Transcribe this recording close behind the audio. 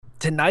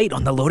Tonight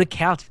on the Loaded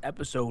Couch,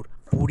 episode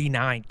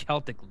 49,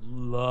 Celtic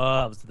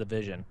loves The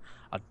Division.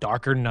 A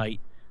Darker Night,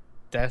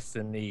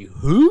 Destiny.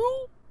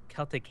 Who?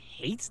 Celtic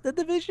hates The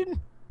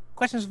Division?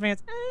 Questions for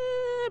fans?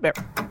 Bear.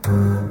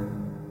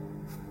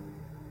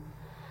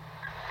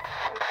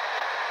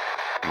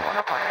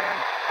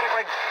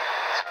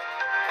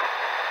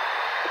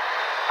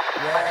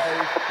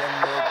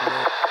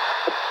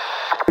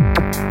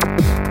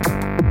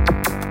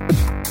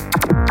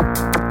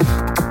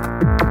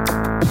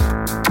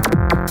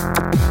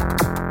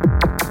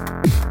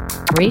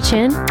 Reach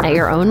in at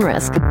your own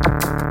risk.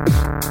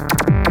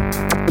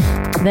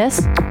 This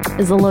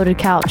is the Loaded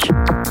Couch. All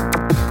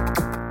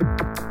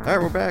right,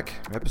 we're back.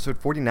 Episode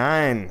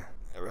 49.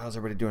 How's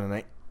everybody doing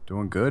tonight?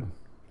 Doing good.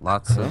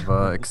 Lots of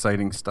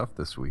exciting stuff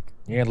this week.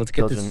 Yeah, let's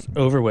get this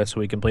over with so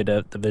we can play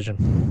the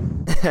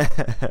Division.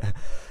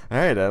 All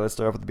right, let's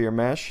start off with the beer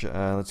mash.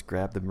 Let's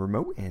grab the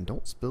remote and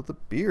don't spill the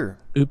beer.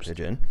 Oops.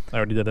 Jen. I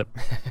already did it.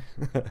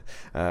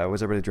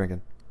 What's everybody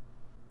drinking?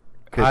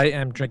 I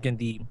am drinking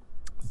the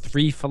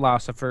Three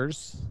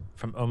Philosophers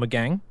from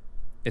Omegang.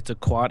 It's a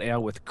quad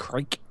ale with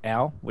Crike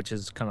Ale, which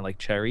is kind of like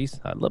cherries.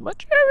 I love my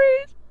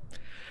cherries.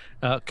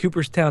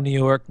 Cooperstown, New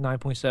York,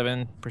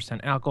 9.7%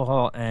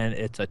 alcohol, and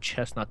it's a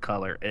chestnut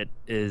color. It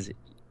is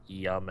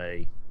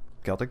yummy.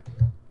 Celtic?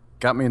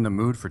 Got me in the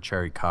mood for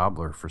cherry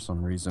cobbler for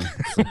some reason.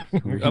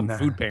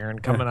 Food pairing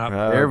coming up.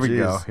 There we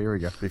go. Here we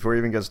go. Before you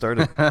even get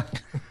started.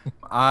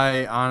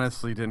 I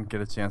honestly didn't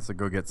get a chance to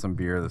go get some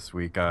beer this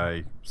week.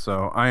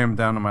 So I am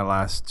down to my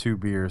last two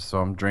beers. So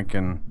I'm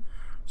drinking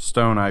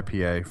Stone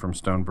IPA from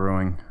Stone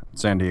Brewing,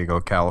 San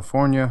Diego,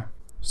 California,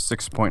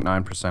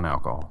 6.9%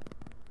 alcohol.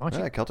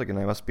 Yeah, Celtic and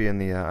I must be in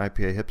the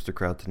IPA hipster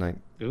crowd tonight.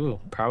 Ooh,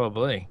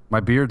 probably. My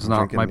beard's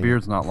not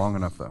long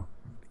enough though.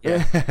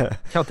 Yeah.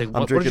 Celtic,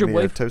 what does your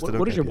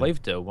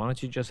wife do? Why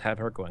don't you just have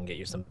her go and get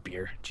you some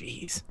beer?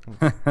 Jeez.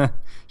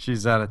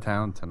 She's out of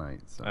town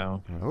tonight.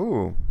 So.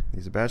 Oh,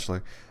 he's a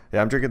bachelor.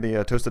 Yeah, I'm drinking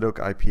the Toasted Oak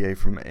IPA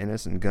from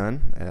Innes and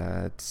Gunn.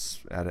 It's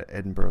out of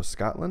Edinburgh,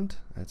 Scotland.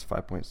 It's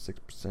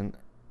 5.6%,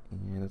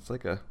 and it's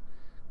like a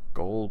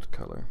gold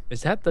color.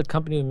 Is that the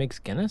company that makes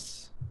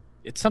Guinness?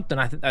 It's something.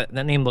 That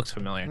name looks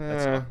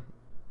familiar.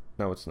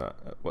 No, it's not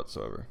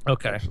whatsoever.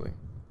 Okay. Actually.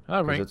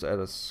 All right. It's out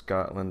of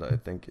Scotland. I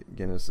think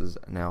Guinness is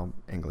now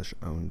English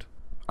owned.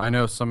 I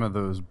know some of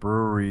those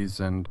breweries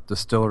and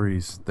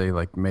distilleries, they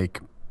like make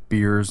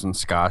beers and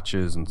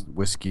scotches and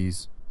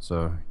whiskeys.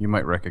 So you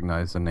might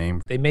recognize the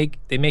name. They make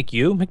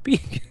you,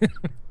 McBee?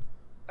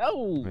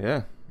 Oh.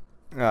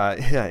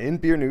 Yeah. In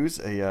beer news,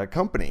 a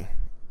company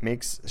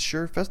makes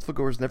sure festival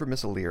goers never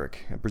miss a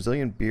lyric. A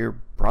Brazilian beer,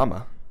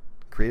 Brahma,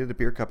 created a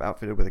beer cup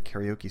outfitted with a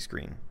karaoke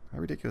screen. How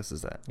ridiculous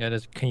is that? Yeah,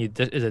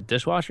 is it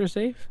dishwasher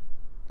safe?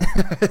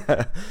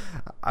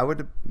 I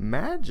would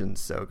imagine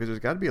so, because there's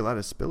got to be a lot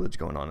of spillage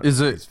going on.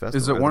 Is it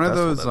one of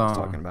those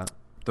talking about?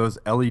 Those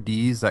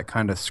LEDs that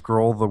kind of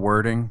scroll the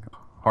wording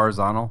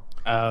horizontal?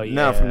 Oh yeah.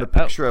 No, from the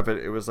picture of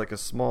it, it was like a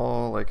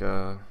small, like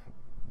a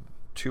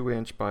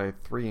 2-inch by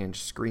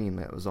 3-inch screen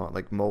that was on,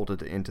 like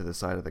molded into the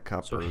side of the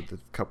cup, or the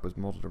cup was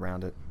molded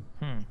around it.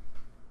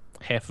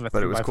 Half of a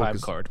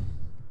 3x5 card.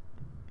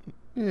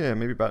 Yeah,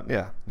 maybe about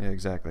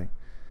exactly.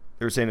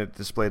 They were saying it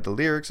displayed the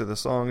lyrics of the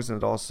songs,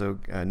 and it also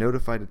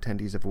notified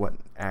attendees of what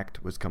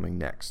act was coming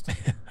next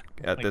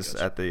at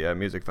the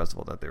music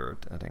festival that they were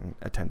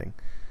attending.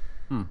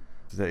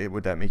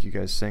 Would that make you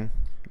guys sing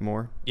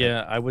more?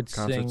 Yeah, I would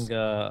sing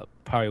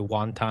probably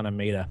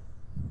Guantanamera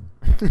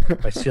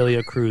by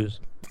Celia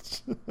Cruz.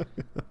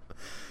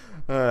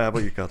 How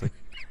about you, Celtic?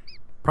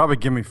 Probably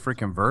give me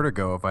freaking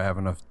vertigo if I have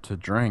enough to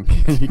drink.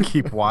 You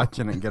keep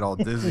watching and get all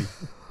dizzy.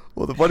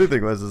 Well, the funny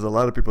thing is a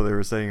lot of people, they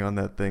were saying on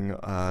that thing,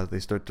 they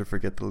start to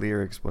forget the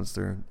lyrics once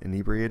they're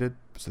inebriated.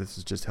 So this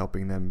is just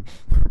helping them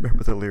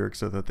remember the lyrics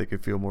so that they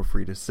could feel more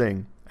free to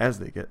sing as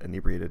they get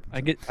inebriated.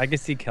 I could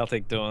see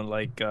Celtic doing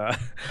like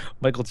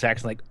Michael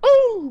Jackson, like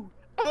oh.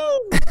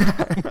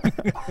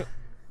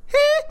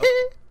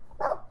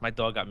 My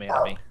dog got mad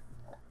at me.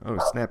 Oh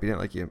snap! You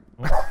didn't like you.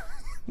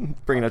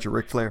 Bringing out your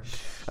Ric Flair.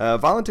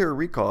 Voluntary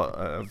recall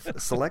of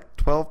select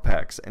 12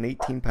 packs and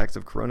 18 packs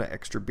of Corona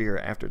Extra beer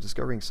after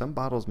discovering some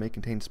bottles may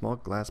contain small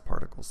glass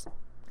particles.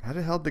 How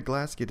the hell did the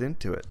glass get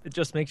into it? It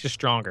just makes you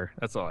stronger.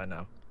 That's all I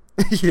know.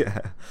 Yeah.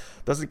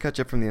 Doesn't cut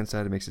you up from the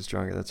inside. It makes you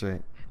stronger. That's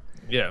right.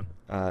 Yeah.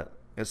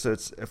 So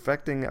it's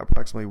affecting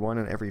approximately 1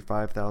 in every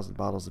 5,000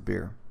 bottles of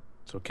beer.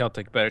 So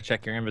Celtic, better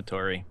check your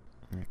inventory.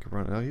 Yeah,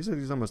 Corona. Oh, he said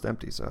he's almost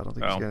empty, so I don't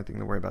think he's got anything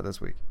to worry about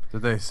this week.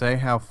 Did they say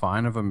how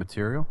fine of a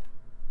material?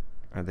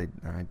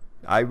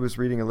 I was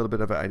reading a little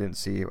bit of it. I didn't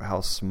see how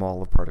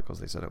small of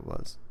particles they said it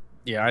was.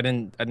 Yeah, I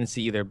didn't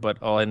see either.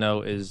 But all I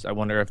know is I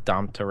wonder if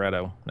Dom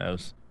Toretto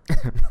knows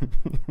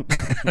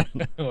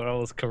what all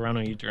those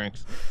Corona he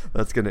drinks.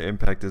 That's going to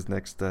impact his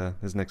next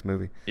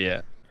movie.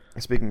 Yeah.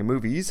 Speaking of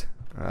movies,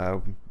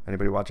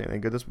 anybody watch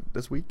anything good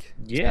this week?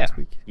 Yeah.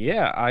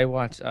 Yeah, I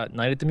watched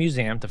Night at the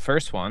Museum, the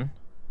first one.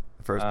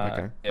 The first one,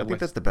 okay. I think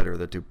that's the better of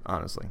the two,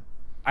 honestly.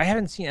 I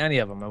haven't seen any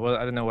of them. I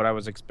didn't know what I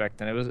was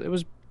expecting. It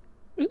was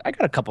I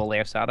got a couple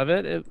laughs out of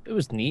it. It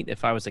was neat.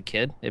 If I was a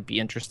kid, it'd be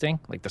interesting.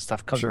 Like the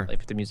stuff comes to Sure.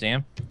 life at the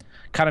museum.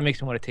 Kind of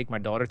makes me want to take my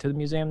daughter to the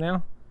museum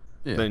now.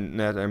 Yeah.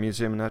 The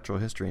Museum of Natural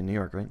History in New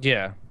York, right?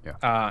 Yeah.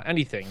 Yeah.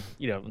 Anything,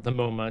 the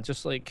MoMA,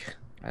 just like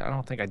I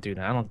don't think I do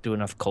that. I don't do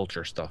enough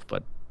culture stuff,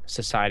 but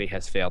society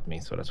has failed me,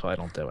 so that's why I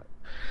don't do it.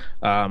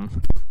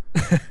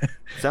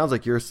 Sounds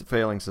like you're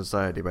failing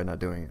society by not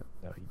doing it.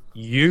 No,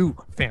 you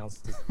failed.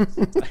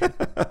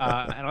 And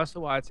I also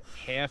watched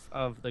half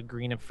of the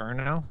Green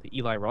Inferno, the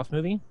Eli Roth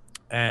movie,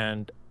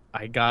 and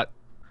I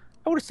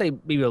would say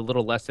maybe a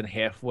little less than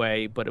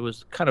halfway, but it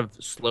was kind of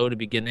slow to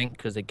beginning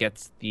because it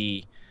gets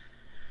the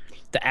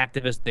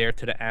activists there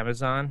to the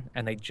Amazon,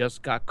 and they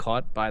just got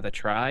caught by the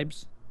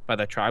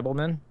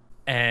tribalmen,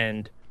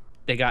 and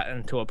they got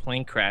into a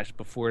plane crash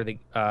before they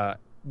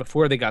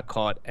got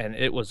caught, and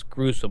it was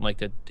gruesome.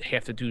 Like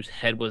half the dude's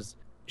head was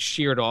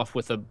sheared off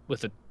with a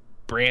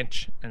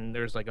branch, and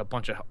there's like a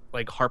bunch of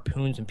like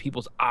harpoons in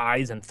people's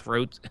eyes and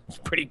throats. It's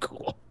pretty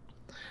cool.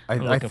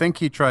 I think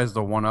he tries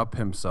to one up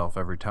himself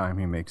every time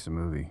he makes a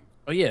movie.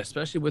 Oh yeah,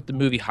 especially with the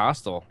movie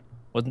Hostel.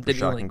 Wasn't that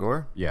Shock and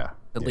gore? Yeah.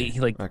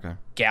 he Okay.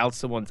 gouged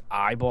someone's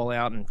eyeball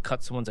out and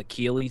cut someone's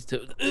Achilles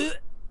to.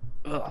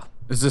 Ugh.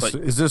 Is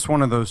this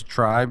one of those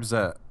tribes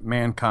that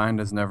mankind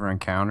has never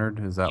encountered?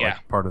 Is that Yeah.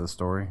 like part of the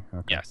story?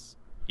 Okay. Yes.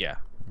 Yeah.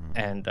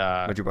 And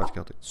What'd you watch,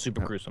 Celtic?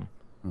 super Yeah. gruesome.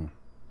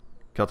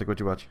 Celtic, what'd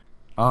you watch?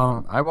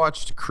 I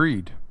watched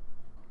Creed,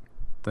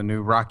 the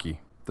new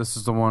Rocky. This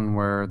is the one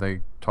where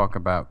they talk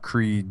about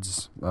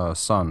Creed's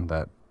son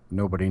that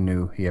nobody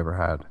knew he ever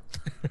had.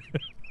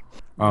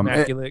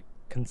 Immaculate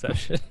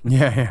conception.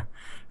 Yeah.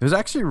 It was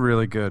actually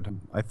really good.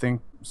 I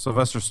think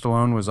Sylvester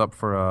Stallone was up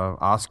for an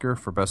Oscar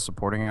for Best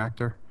Supporting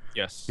Actor.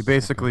 Yes. He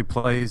basically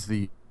plays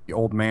the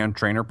old man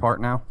trainer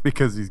part now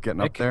because he's getting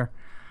up Mick? there.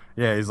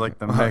 Yeah, he's like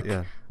the Mick.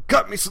 Yeah.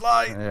 Cut me,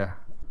 Sly! Yeah.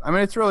 I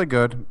mean, it's really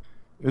good.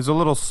 It was a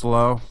little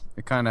slow.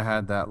 It kind of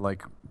had that,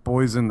 like,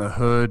 Boys in the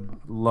Hood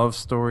love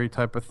story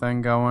type of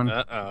thing going.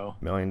 Uh-oh.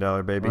 $1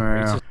 Million Baby.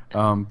 Yeah.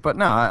 But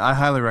no, I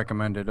highly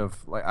recommend it.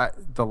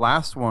 The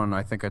last one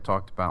I think I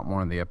talked about in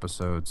one of the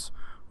episodes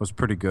was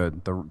pretty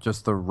good. The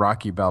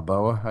Rocky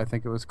Balboa, I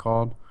think it was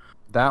called.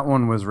 That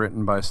one was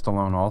written by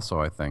Stallone also,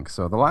 I think.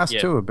 So the last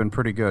two have been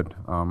pretty good.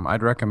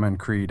 I'd recommend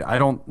Creed. I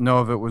don't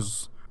know if it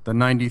was the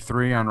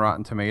 93 on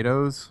Rotten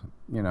Tomatoes.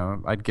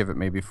 I'd give it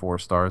maybe 4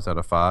 stars out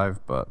of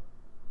 5, but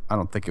I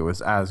don't think it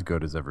was as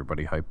good as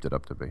everybody hyped it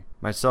up to be.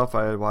 Myself,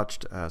 I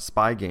watched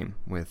Spy Game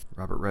with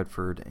Robert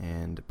Redford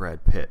and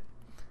Brad Pitt.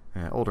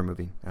 Older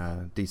movie,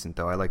 decent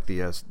though. I like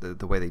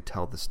the way they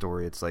tell the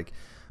story. It's like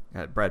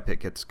Brad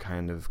Pitt gets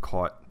kind of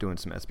caught doing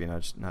some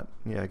espionage,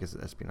 I guess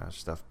espionage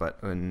stuff, but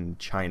in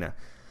China,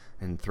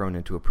 and thrown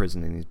into a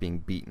prison, and he's being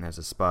beaten as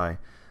a spy.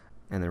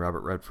 And then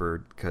Robert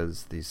Redford,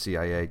 because the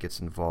CIA gets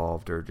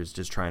involved, or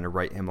just trying to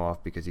write him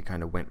off because he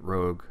kind of went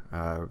rogue,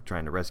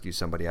 trying to rescue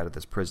somebody out of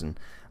this prison.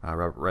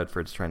 Robert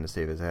Redford's trying to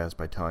save his ass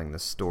by telling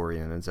this story,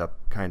 and ends up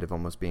kind of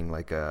almost being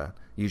like a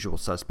Usual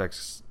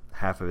Suspects.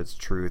 Half of it's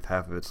truth,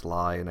 half of it's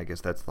lie, and I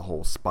guess that's the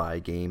whole spy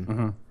game.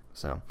 Mm-hmm.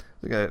 So,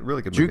 it's a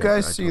really good Did you movie.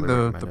 guys I see totally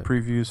the recommend it.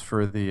 previews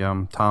for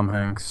the Tom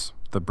Hanks,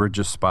 The Bridge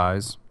of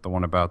Spies, the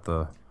one about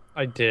the...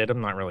 I did.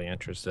 I'm not really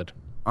interested.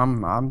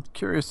 I'm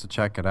curious to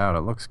check it out.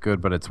 It looks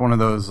good, but it's one of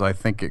those I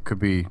think it could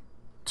be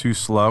too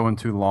slow and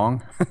too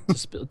long.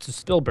 It's a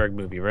Spielberg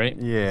movie, right?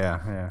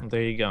 Yeah.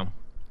 There you go.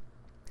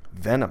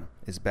 Venom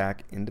is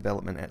back in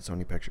development at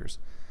Sony Pictures.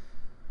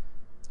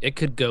 It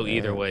could go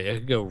either way. It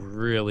could go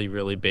really,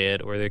 really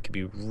bad, or it could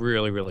be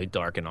really, really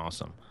dark and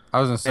awesome. I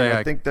was gonna say And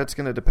I think that's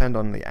going to depend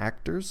on the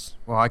actors.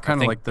 Well, I kind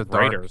of think like the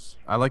dark. writers.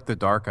 I like the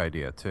dark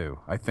idea too.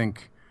 I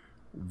think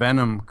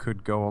Venom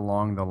could go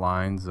along the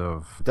lines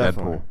of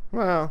Definitely. Deadpool.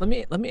 Well,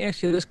 Let me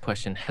ask you this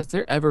question: has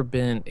there ever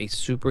been a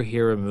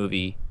superhero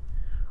movie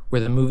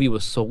where the movie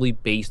was solely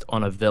based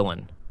on a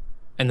villain,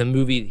 and the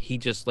movie he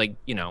just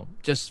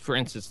just for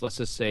instance, let's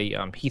just say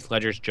Heath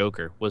Ledger's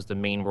Joker was the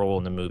main role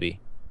in the movie,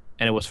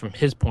 and it was from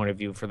his point of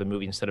view for the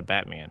movie instead of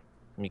Batman.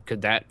 I mean,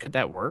 could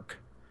that work?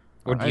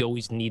 Or do you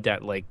always need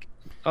that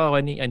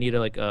I need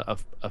a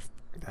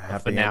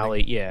happy finale,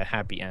 ending?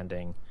 happy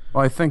ending.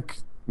 Well, I think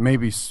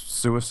maybe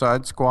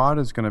Suicide Squad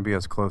is going to be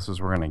as close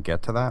as we're going to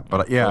get to that.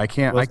 But yeah, I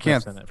can't. Will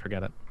Smith's in it,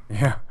 forget it.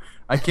 Yeah,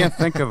 I can't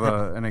think of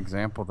an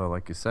example though,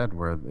 like you said,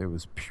 where it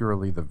was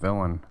purely the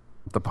villain,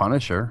 the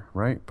Punisher,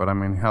 right? But I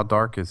mean, how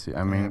dark is he?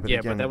 I mean, But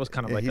again, that was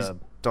kind of like he's a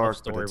dark,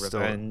 love but story, it's still-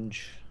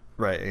 revenge.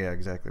 Right, yeah,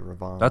 exactly.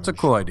 Revenge. that's a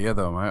cool idea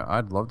though.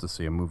 I'd love to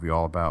see a movie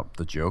all about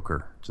the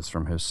Joker, just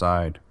from his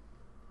side.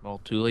 Well,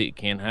 too late. You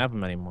can't have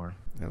him anymore.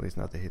 At least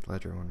not the Heath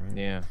Ledger one, right?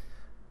 Yeah.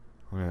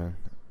 Yeah.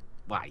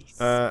 Why?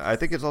 I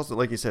think it's also,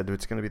 like you said,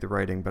 it's going to be the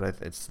writing, but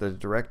it's the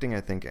directing,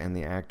 I think, and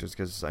the actors,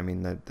 because, I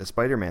mean, the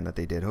Spider-Man that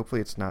they did, hopefully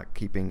it's not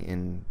keeping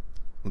in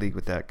league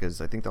with that,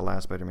 because I think the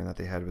last Spider-Man that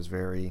they had was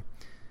very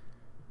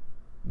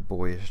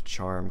boyish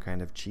charm,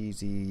 kind of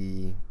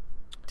cheesy,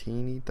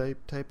 teeny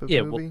type of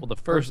movie. Well, the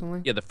first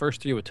personally. the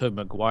first 3 with Tobey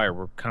Maguire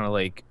were kind of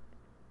like,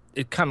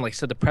 it kind of like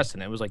set the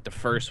precedent. It was like the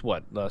first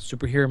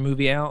superhero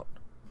movie out.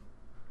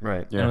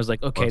 Right. And I was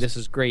like, okay, this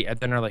is great. And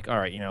then they're like, all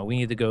right, we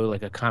need to go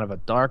like a kind of a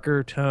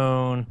darker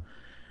tone.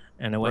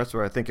 And that's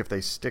where I think if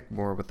they stick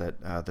more with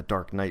that the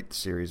Dark Knight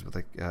series with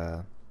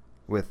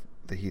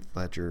the Heath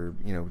Ledger,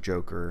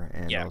 Joker,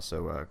 and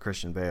also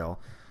Christian Bale,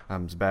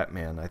 as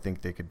Batman, I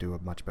think they could do a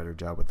much better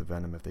job with the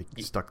Venom if they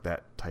stuck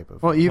that type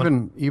of. Well,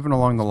 even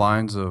along the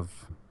lines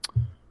of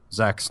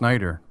Zack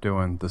Snyder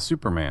doing the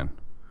Superman,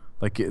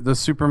 like the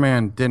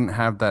Superman didn't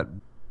have that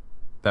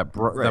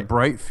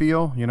bright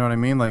feel. You know what I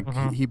mean?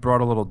 Like he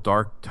brought a little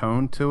dark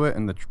tone to it,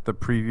 and the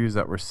previews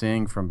that we're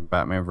seeing from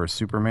Batman vs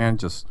Superman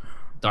just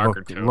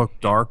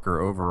look darker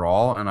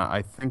overall, and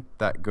I think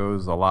that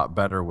goes a lot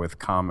better with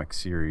comic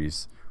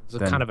series.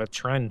 It's kind of a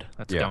trend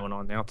that's going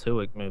on now too,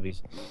 with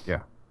movies.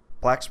 Yeah.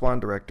 Black Swan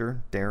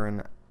director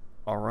Darren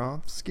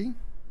Aronofsky.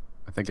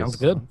 I think sounds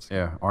good.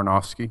 Yeah,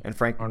 Aronofsky. And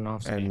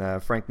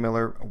Frank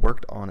Miller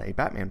worked on a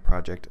Batman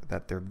project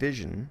that their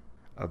vision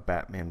of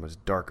Batman was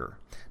darker,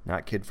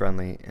 not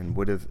kid-friendly, and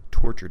would have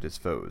tortured his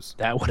foes.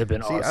 That would have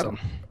been awesome.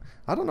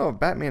 I don't know if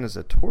Batman is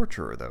a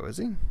torturer, though, is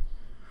he?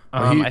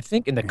 I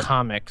think in the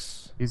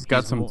comics... He's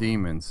got some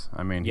demons.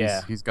 I mean,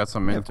 he's got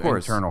some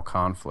internal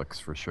conflicts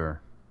for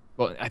sure.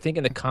 Well, I think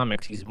in the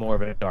comics, he's more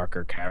of a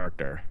darker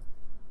character.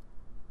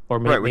 Or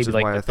which is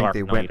like why I think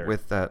they went Knighter.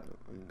 with that.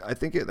 I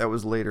think that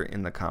was later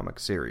in the comic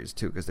series,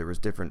 too, because there was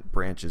different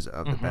branches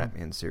of the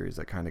Batman series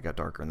that kind of got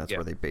darker, and that's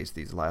where they based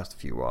these last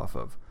few off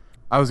of.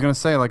 I was going to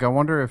say, like, I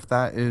wonder if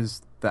that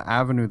is the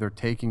avenue they're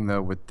taking,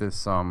 though, with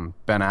this Ben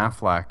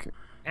Affleck.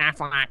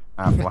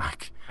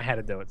 Affleck. I had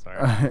to do it,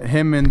 sorry.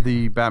 Him in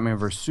the Batman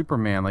vs.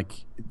 Superman,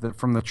 like,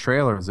 from the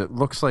trailers, it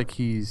looks like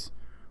he's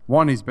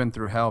been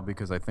through hell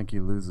because I think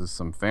he loses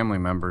some family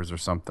members or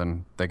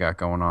something they got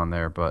going on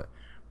there, but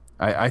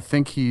I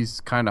think he's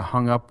kind of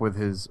hung up with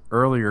his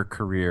earlier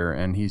career,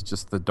 and he's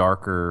just the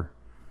Dark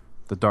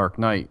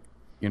Knight,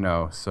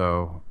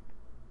 so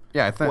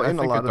yeah, I think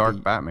a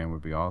dark Batman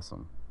would be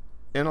awesome.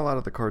 In a lot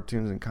of the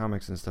cartoons and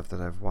comics and stuff that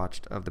I've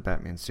watched of the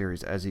Batman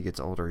series, as he gets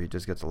older, he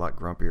just gets a lot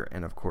grumpier,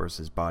 and of course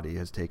his body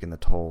has taken the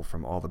toll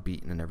from all the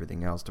beating and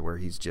everything else to where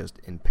he's just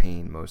in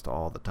pain most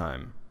all the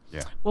time.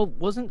 Yeah. Well,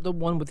 wasn't the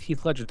one with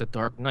Heath Ledger the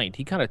Dark Knight?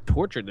 He kind of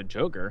tortured the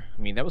Joker.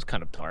 I mean, that was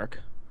kind of dark.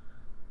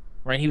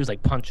 Right? He was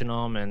like punching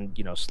him and,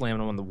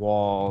 slamming him on the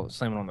wall,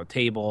 slamming him on the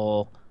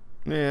table.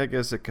 Yeah, I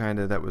guess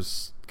that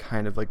was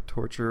kind of like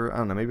torture. I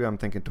don't know. Maybe I'm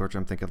thinking torture.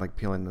 I'm thinking like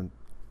peeling the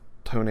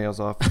toenails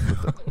off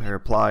with a pair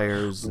of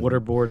pliers.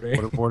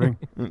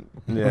 Waterboarding.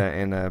 Yeah,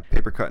 and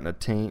paper cutting a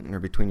taint or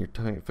between your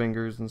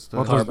fingers and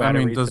stuff. Well,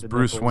 does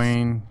Bruce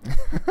Wayne,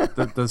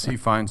 does he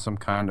find some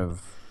kind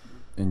of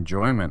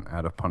enjoyment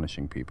out of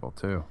punishing people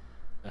too?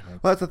 Well,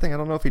 that's the thing. I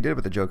don't know if he did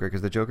with the Joker,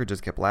 because the Joker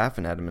just kept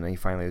laughing at him, and he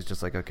finally was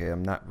just like, okay,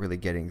 I'm not really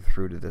getting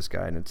through to this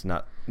guy, and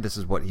this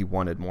is what he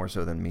wanted more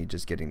so than me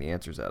just getting the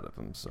answers out of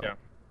him. So, yeah.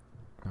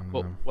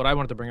 Well, what I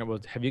wanted to bring up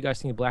was, have you guys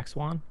seen Black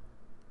Swan?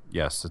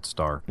 Yes, it's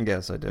dark.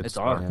 Yes, I did. It's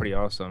pretty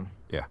awesome.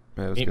 Yeah.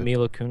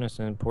 Mila Kunis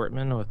and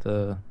Portman with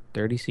the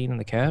dirty scene in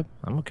the cab.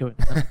 I'm okay with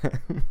that.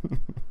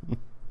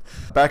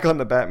 Back on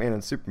the Batman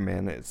and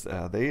Superman,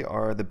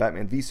 the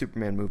Batman v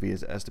Superman movie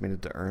is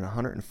estimated to earn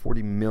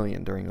 $140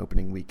 million during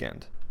opening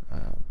weekend.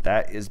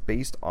 That is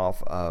based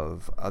off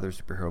of other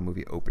superhero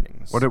movie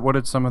openings. What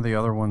did some of the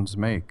other ones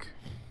make?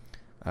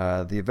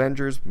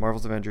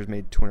 Marvel's Avengers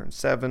made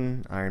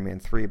 207, Iron Man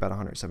 3 about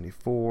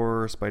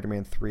 174,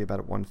 Spider-Man 3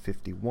 about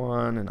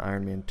 151, and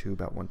Iron Man 2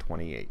 about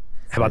 128.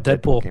 How about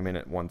Deadpool? Came in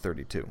at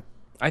 132.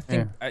 I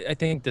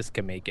think this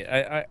can make it.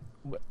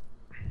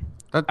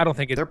 I don't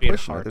think it's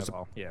pushing hard it. at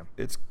all. Yeah.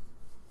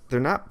 They're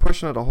not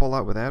pushing it a whole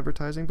lot with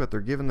advertising, but they're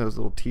giving those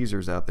little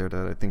teasers out there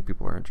that I think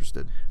people are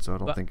interested. So I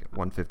don't think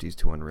 150 is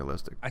too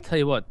unrealistic. I tell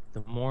you what,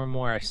 the more and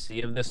more I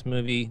see of this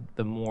movie,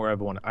 the more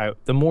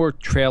the more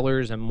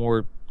trailers and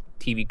more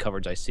TV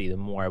coverage I see, the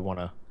more I want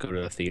to go to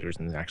the theaters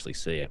and actually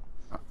see it.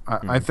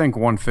 I think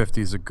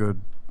 150 is a good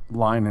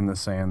line in the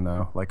sand,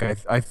 though. Like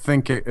I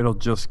think it'll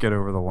just get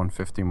over the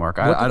 150 mark.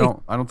 I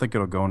don't think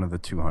it'll go into the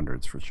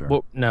 200s for sure.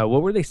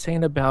 What were they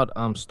saying about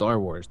Star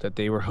Wars, that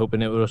they were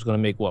hoping it was going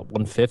to make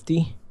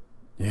 150?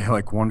 Yeah,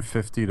 like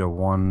 150 to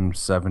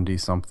 170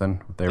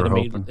 something. They were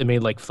hoping. It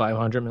made like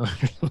 500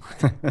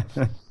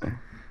 million.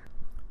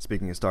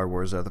 Speaking of Star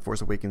Wars, The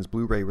Force Awakens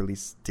Blu-ray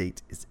release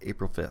date is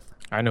April 5th.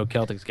 I know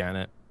Celtic's got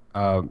it.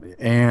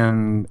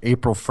 And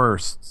April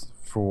 1st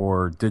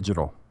for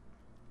digital.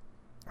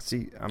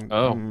 See,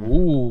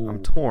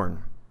 I'm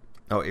torn.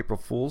 Oh, April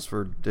Fools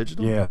for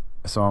digital? Yeah,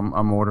 so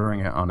I'm ordering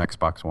it on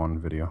Xbox One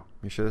video.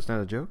 You sure that's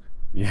not a joke?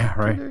 Yeah,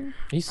 right. Are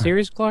you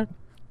serious, Clark?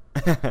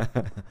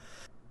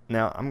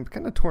 Now, I'm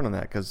kind of torn on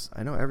that, because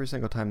I know every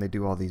single time they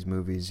do all these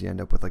movies, you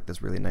end up with like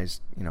this really nice,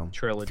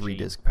 trilogy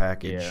 3-disc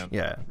package.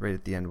 Yeah, right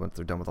at the end once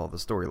they're done with all the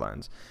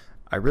storylines.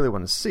 I really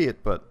want to see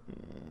it, but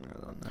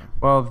I don't know.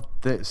 Well,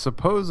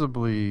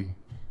 supposedly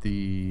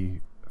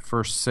the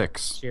first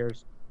 6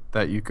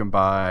 that you can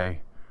buy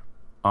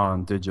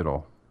on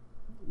digital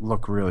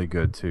look really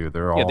good too.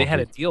 They had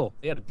a deal.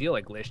 They had a deal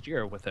like last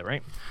year with it,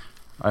 right?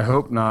 I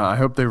hope not. I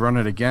hope they run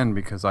it again,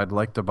 because I'd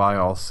like to buy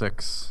all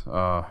 6.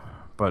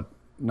 But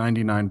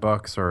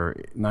 $99 or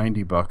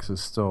 $90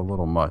 is still a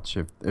little much.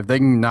 If they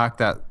can knock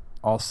that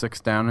all 6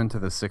 down into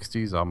the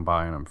 60s, I'm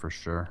buying them for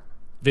sure.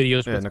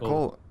 Videos Yeah, with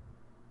gold.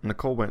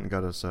 Nicole went and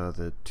got us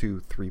the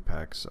 2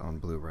 3-packs on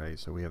Blu-ray,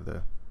 so we have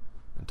the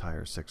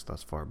entire 6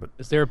 thus far. But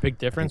Is there a big I think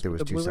difference there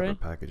with was the 2 Blu-ray?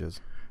 separate packages.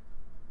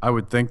 I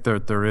would think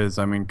that there is.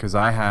 I mean, because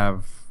I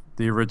have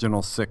the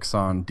original 6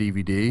 on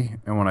DVD,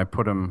 and when I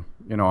put them,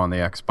 on the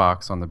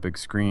Xbox on the big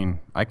screen,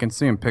 I can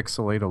see them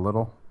pixelate a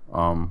little.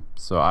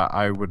 So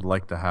I would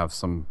like to have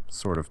some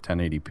sort of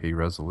 1080p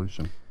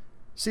resolution.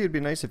 See, it'd be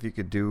nice if you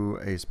could do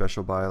a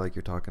special buy like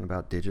you're talking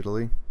about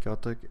digitally,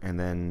 Celtic, and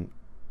then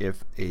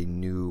if a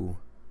new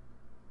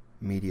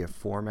media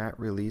format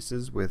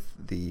releases with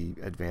the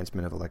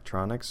advancement of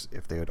electronics,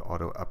 if they would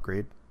auto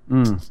upgrade.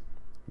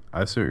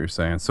 I see what you're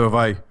saying. So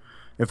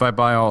if I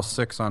buy all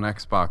 6 on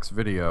Xbox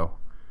Video,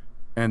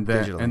 and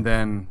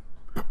then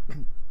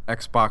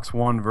Xbox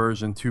One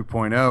version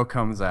 2.0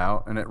 comes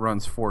out and it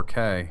runs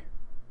 4K,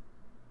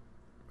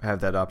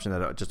 Have that option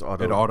that just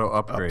auto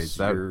upgrades.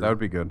 That would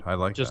be good. I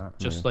like that.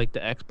 Just like the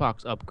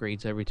Xbox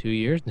upgrades every 2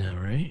 years now,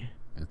 right?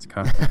 It's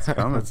coming. It's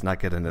coming. Let's not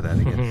get into that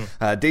again.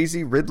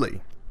 Daisy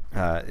Ridley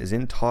is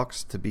in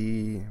talks to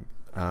be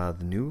the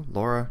new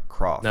Laura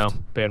Croft. No,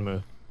 bad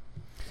move.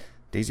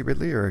 Daisy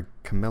Ridley or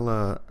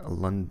Camilla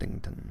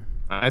Lundington?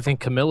 I think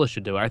Camilla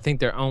should do it. I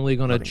think they're only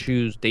going to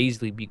choose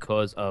Daisy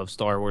because of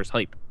Star Wars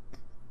hype.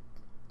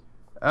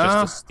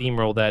 Just to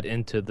steamroll that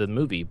into the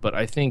movie. But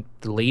I think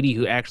the lady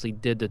who actually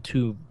did the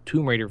 2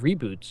 Tomb Raider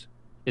reboots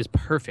is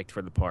perfect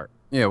for the part.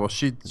 Yeah, well,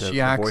 she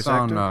acts voice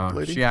actor on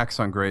lady? she acts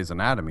on Grey's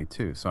Anatomy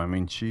too. So I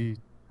mean, she's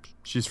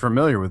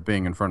familiar with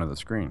being in front of the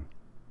screen.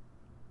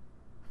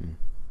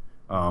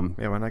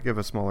 Yeah, why not give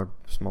a smaller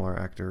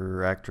actor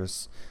or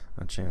actress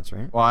a chance,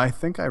 right? Well, I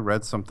think I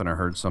read something or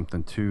heard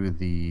something too.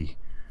 The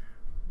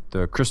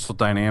Crystal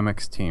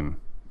Dynamics team,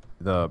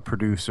 the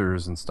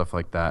producers and stuff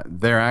like that,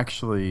 they're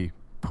actually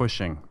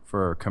pushing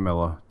for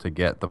Camilla to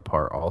get the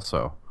part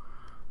also.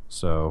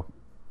 So,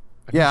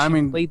 yeah, I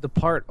mean, played the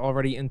part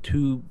already in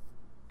 2.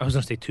 I was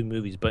gonna say 2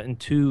 movies, but in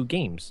 2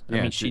 games. Yeah,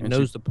 I mean, she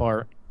knows the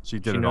part. She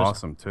did it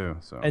awesome too.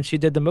 So, and she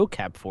did the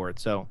mocap for it.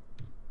 So,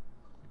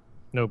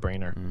 no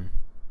brainer.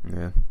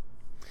 Yeah.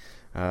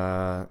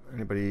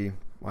 Anybody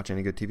watch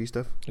any good TV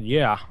stuff?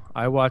 Yeah,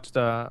 I watched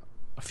a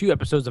few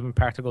episodes of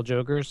Impractical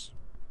Jokers.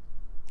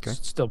 Okay.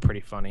 Still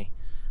pretty funny.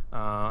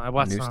 I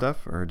watched New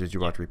stuff, or did you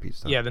watch repeat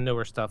stuff? Yeah, the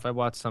newer stuff. I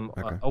watched some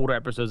older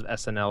episodes of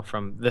SNL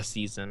from this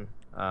season,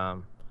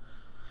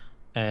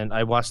 and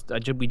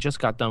we just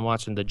got done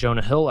watching the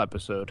Jonah Hill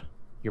episode.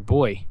 Your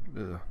boy.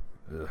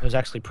 It was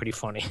actually pretty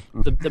funny.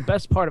 The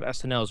best part of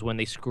SNL is when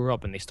they screw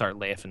up and they start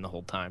laughing the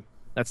whole time.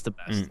 That's the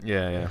best.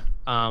 Yeah.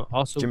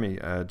 Also,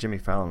 Jimmy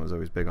Fallon was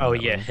always big on that. Oh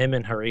yeah, right? him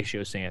and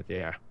Horatio saying it.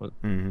 Yeah, was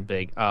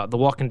big. The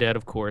Walking Dead,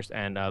 of course,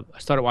 and I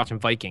started watching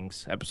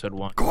Vikings episode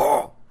 1.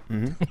 Cool.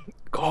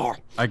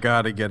 God. I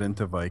gotta get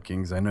into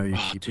Vikings. I know you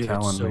keep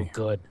telling me. me. So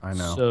good. I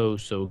know.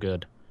 So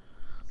good.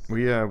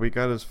 We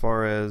got as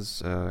far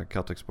as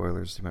Celtic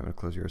spoilers. You might want to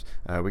close yours.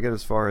 We got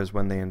as far as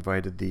when they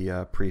invited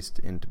the priest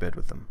into bed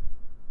with them.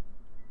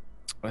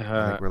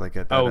 I think we're like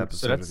at that episode.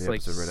 So that's of the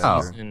like episode right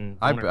after. season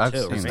I've 1 or 2.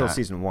 seen It's that. still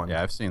season 1.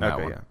 Yeah, I've seen that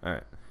one. Yeah, all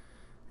right.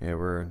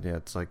 Yeah,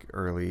 it's like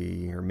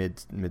early or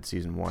mid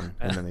season 1,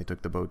 and then they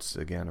took the boats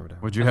again or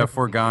whatever. Would you have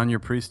foregone your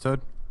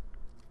priesthood?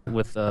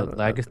 With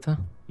Lagatha?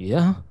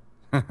 Yeah.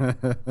 Yeah,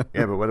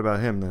 but what about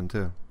him then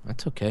too?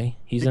 That's okay.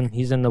 He's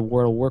in the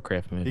World of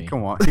Warcraft movie. He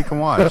can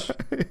watch.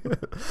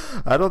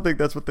 I don't think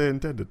that's what they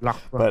intended. But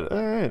But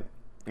all right,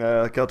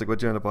 Celtic,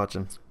 what'd you end up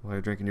watching while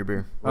you're drinking your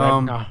beer?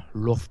 My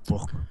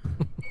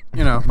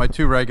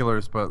 2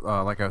 regulars, but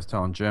like I was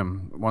telling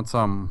Jim, once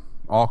I'm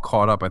all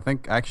caught up, I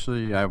think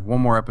actually I have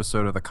one more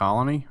episode of The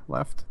Colony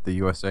left, the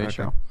USA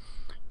show.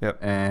 Yep.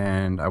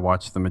 And I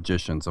watched The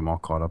Magicians. I'm all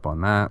caught up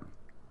on that.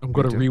 I'm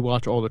going to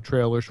rewatch all the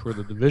trailers for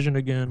The Division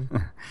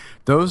again.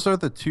 Those are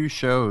the 2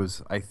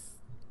 shows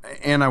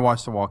and I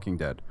watched The Walking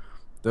Dead.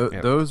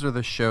 Those are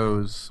the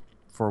shows,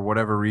 for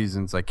whatever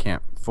reasons I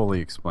can't fully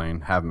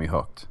explain, have me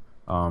hooked.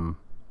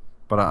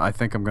 But I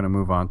think I'm going to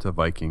move on to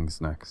Vikings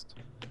next.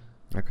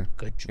 Okay.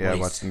 Good choice. Yeah, I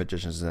watched The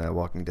Magicians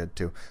Walking Dead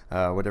too.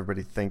 What did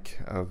everybody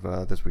think of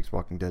this week's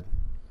Walking Dead?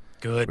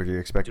 Good. Were you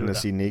expecting to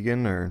see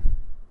Negan or?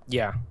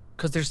 Yeah,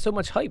 because there's so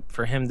much hype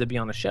for him to be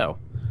on the show.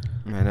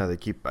 I know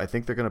I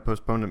think they're gonna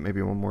postpone it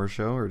maybe one more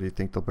show, or do you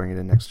think they'll bring it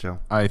in next show?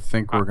 I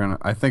think we're gonna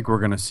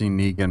see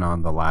Negan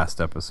on the last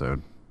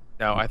episode.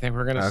 No, I think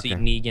we're gonna see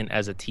Negan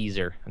as a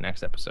teaser the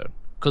next episode.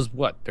 Because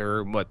there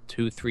are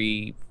 2,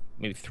 3,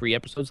 maybe 3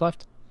 episodes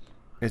left.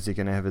 Is he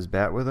gonna have his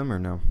bat with him or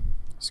no?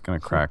 He's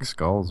gonna crack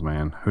skulls,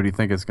 man. Who do you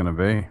think it's gonna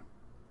be?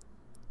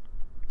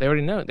 They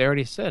already know. They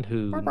already said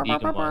who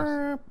Negan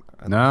was.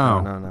 No.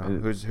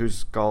 Whose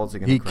skull is he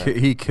gonna crack?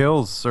 He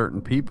kills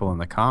certain people in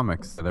the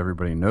comics that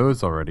everybody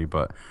knows already,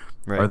 but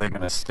are they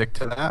gonna stick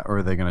to that, or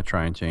are they gonna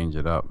try and change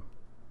it up?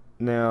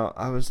 Now,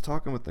 I was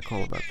talking with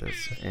Nicole about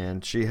this,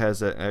 and she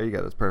has there you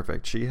go, that's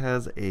perfect. She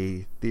has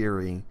a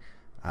theory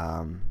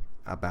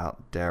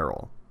about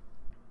Daryl.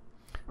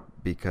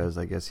 because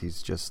I guess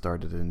he's just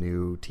started a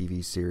new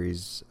TV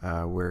series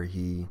where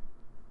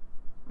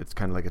it's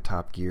kind of like a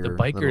Top Gear, The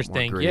bikers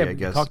thing, gritty, yeah, I we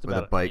guess, talked with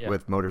about a it, bike yeah.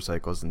 with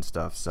motorcycles and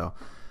stuff. So,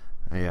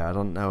 yeah, I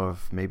don't know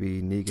if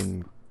maybe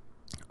Negan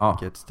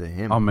gets to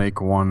him. I'll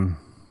make one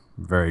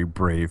very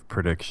brave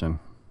prediction.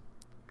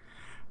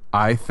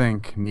 I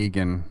think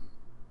Negan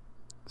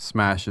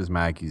smashes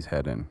Maggie's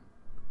head in.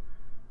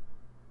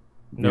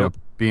 Nope.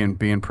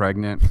 Being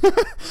pregnant.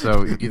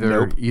 So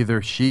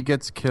either she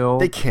gets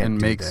killed They can't and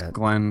do makes that.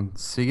 Glenn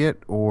see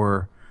it,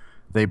 or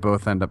they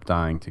both end up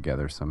dying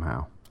together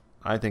somehow.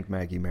 I think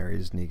Maggie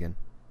marries Negan.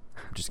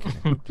 I'm just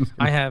kidding.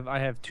 I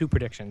have 2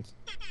 predictions.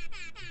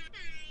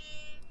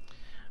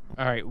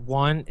 All right,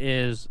 one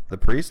is The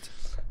priest?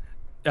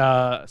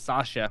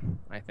 Sasha,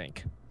 I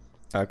think.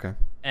 Okay.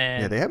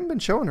 And Yeah, they haven't been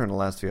showing her in the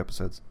last few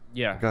episodes.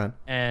 yeah. Go ahead.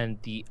 And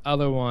the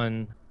other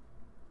one,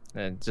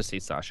 just say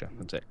Sasha.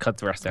 That's it. Cut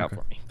the rest out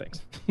for me.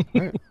 Thanks.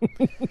 All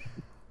right.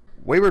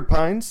 Wayward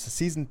Pines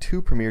season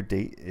 2 premiere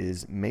date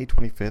is May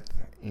 25th,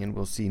 and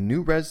we'll see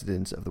new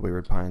residents of the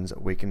Wayward Pines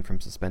awaken from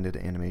suspended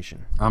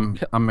animation.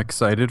 I'm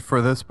excited for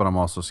this, but I'm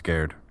also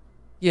scared.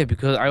 Yeah,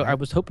 because I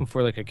was hoping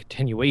for like a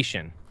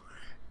continuation.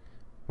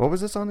 What was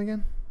this on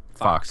again?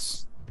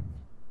 Fox.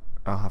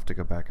 I'll have to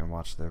go back and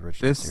watch the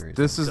original series.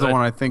 This is Good. the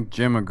one I think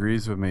Jim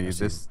agrees with me. I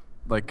see. This,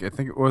 like, I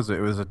think it was a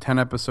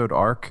 10-episode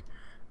arc,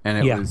 and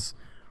it Yeah. was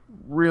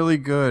really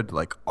good,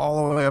 like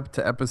all the way up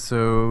to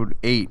episode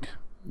 8,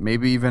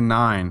 maybe even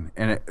 9.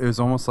 And it was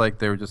almost like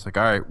they were just like,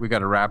 all right, we got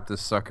to wrap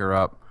this sucker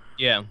up.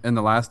 Yeah. And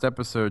the last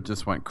episode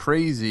just went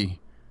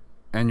crazy,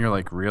 and you're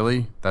like,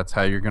 really? That's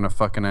how you're gonna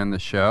fucking end the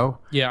show?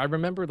 Yeah, I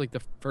remember like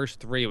the first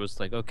 3 it was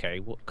like,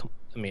 okay, well,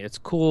 I mean, it's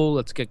cool,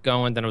 let's get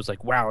going. Then it was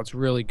like, wow, it's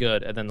really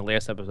good. And then the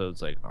last episode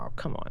was like, oh,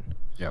 come on.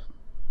 Yep.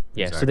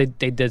 Yeah, Exactly. so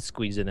they did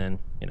squeeze it in,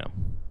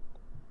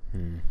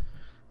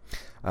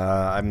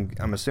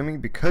 I'm assuming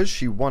because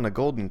she won a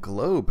Golden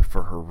Globe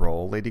for her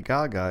role, Lady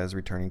Gaga is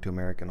returning to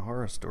American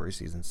Horror Story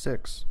season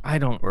 6. I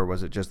don't. Or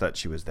was it just that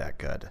she was that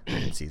good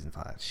in season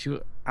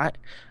 5?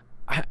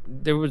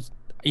 There was.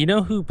 You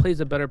know who plays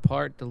a better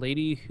part? The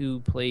lady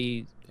who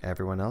plays.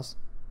 Everyone else?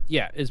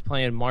 Yeah, is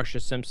playing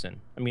Marsha Simpson.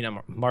 I mean,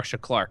 Marsha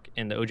Clark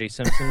in the O.J.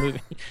 Simpson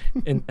movie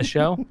in the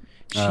show.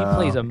 She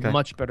plays a okay.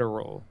 much better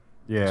role.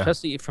 Yeah.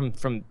 Especially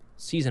from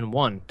season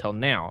 1 till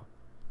now.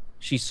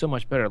 She's so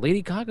much better.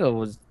 Lady Gaga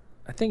was.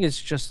 I think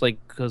it's just like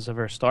because of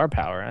her star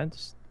power. I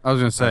was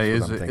gonna say,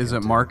 That's what I'm is thinking,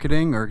 it too.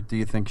 marketing, or do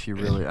you think she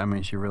really? I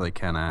mean, she really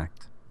can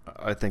act.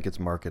 I think it's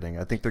marketing.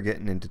 I think they're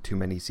getting into too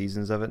many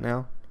seasons of it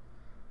now,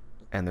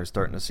 and they're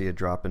starting to see a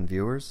drop in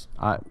viewers.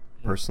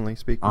 Personally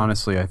speaking,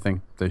 Honestly, I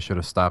think they should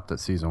have stopped at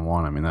season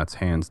 1. I mean, that's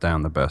hands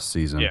down the best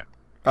season. Yeah.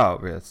 oh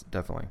yes,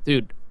 definitely.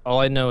 Dude, all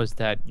I know is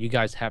that you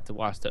guys have to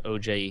watch the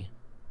OJ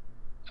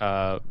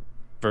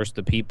versus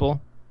the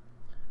People.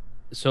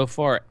 So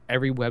far,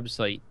 every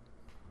website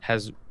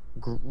has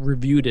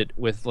reviewed it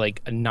with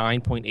like a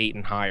 9.8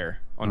 and higher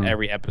on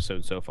every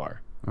episode so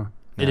far.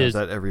 Now, It is is.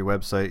 that every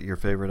website your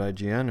favorite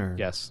IGN or?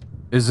 Yes.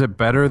 Is it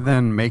better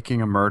than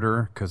Making a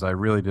Murderer? Because I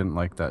really didn't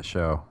like that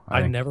show.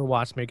 I've never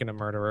watched Making a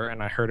Murderer,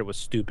 and I heard it was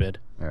stupid.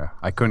 Yeah,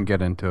 I couldn't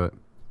get into it.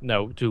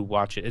 No, do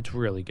watch it. It's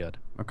really good.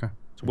 Okay.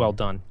 It's well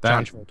done.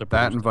 John Travolta That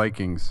produced and it.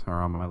 Vikings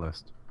are on my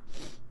list.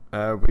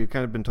 We've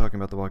kind of been talking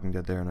about The Walking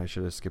Dead there, and I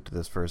should have skipped to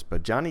this first.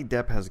 But Johnny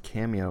Depp has a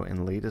cameo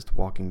in latest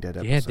Walking Dead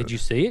episode. Yeah, did you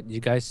see it? Did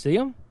you guys see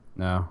him?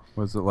 No,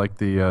 was it like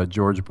the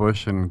George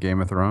Bush in Game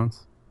of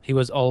Thrones? He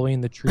was all the way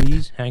in the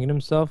trees, hanging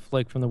himself,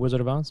 like from the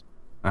Wizard of Oz.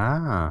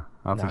 Ah,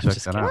 I'll No, have I'm to check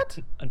just that kidding. out.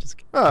 I'm just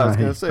kidding. Oh, I was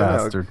You going to say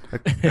bastard.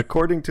 no.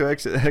 According to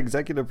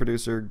executive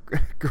producer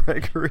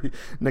Gregory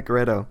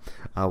Nicoretto,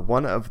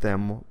 one of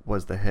them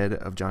was the head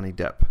of Johnny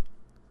Depp.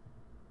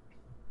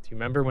 Do you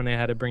remember when they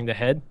had to bring the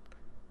head?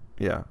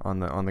 Yeah, on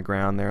the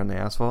ground there on the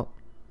asphalt.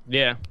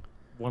 Yeah.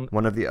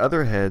 One of the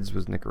other heads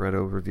was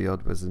Nicoretto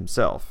revealed was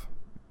himself.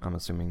 I'm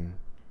assuming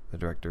the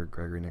director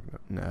Gregory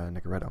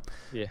Nicoretto.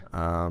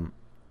 Yeah.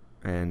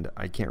 And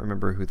I can't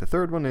remember who the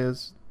third one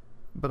is,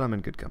 but I'm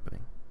in good company.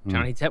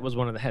 Johnny Depp was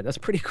one of the head. That's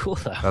pretty cool,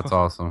 though. That's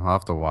awesome. I'll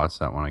have to watch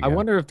that one I again.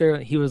 wonder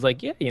if he was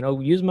like, yeah,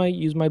 use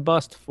my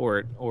bust for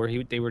it, or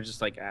they were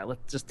just like,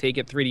 let's just take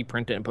it, 3D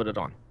print it, and put it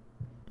on.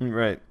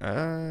 Right.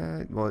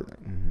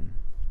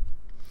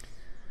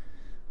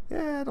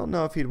 Yeah, I don't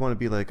know if he'd want to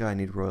be like, I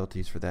need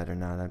royalties for that or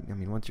not. I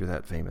mean, once you're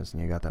that famous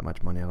and you got that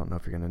much money, I don't know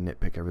if you're going to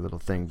nitpick every little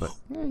thing, but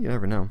you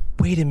never know.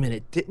 Wait a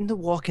minute, didn't The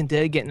Walking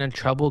Dead get in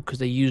trouble because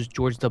they used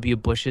George W.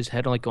 Bush's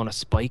head like on a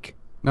spike?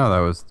 No, that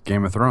was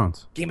Game of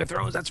Thrones. Game of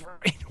Thrones, that's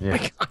right.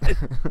 Yeah.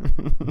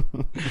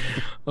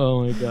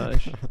 Oh my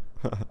gosh.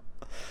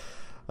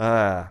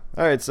 All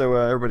right, so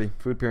everybody,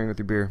 food pairing with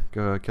your beer.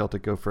 Go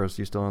Celtic, go first.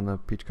 You still on the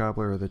peach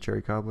cobbler or the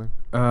cherry cobbler?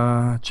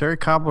 Cherry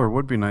cobbler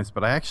would be nice,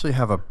 but I actually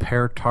have a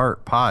pear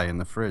tart pie in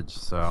the fridge,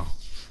 so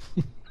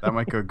that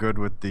might go good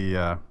with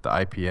the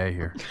IPA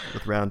here.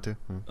 With round 2.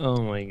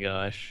 Oh my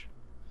gosh.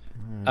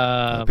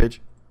 Pidge?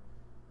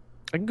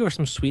 I can go for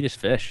some Swedish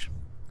fish.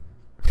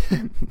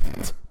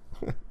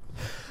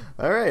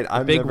 All right,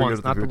 I'm big never ones,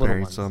 good not at the the food little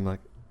pairing, ones. so I'm like,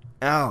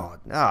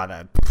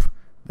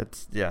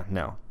 that's, yeah,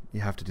 no.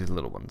 you have to do the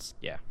little ones.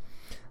 Yeah.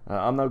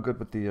 I'm not good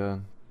with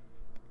the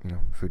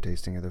food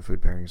tasting or the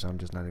food pairing, so I'm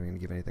just not even going to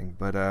give anything.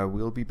 But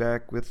we'll be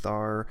back with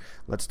our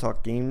Let's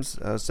Talk Games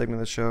segment of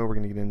the show. We're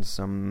going to get into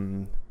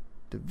some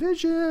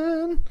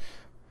Division,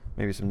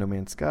 maybe some No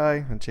Man's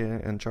Sky,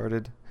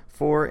 Uncharted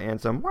 4,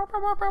 and some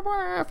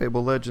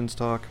Fable Legends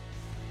talk.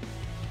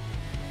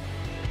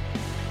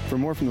 For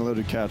more from The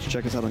Loaded Couch,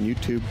 check us out on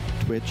YouTube,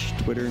 Twitch,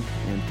 Twitter,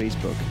 and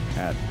Facebook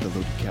at The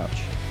Loaded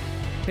Couch.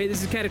 Hey,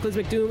 this is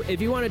Cataclysmic Doom.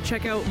 If you want to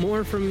check out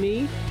more from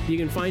me, you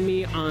can find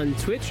me on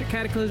Twitch at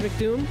Cataclysmic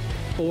Doom,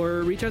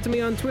 or reach out to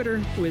me on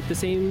Twitter with the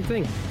same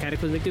thing,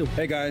 Cataclysmic Doom.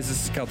 Hey guys,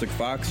 this is Celtic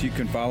Fox. You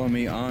can follow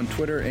me on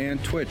Twitter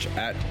and Twitch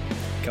at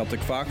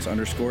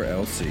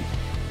CelticFox_LC.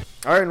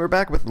 All right, and we're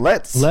back with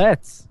Let's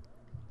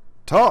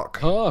Talk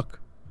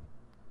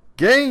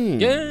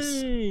Games.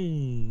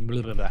 Game.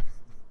 Blah, blah, blah.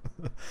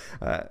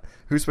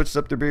 Who switched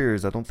up their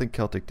beers? I don't think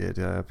Celtic did.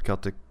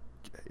 Celtic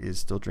is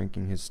still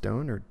drinking his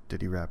Stone, or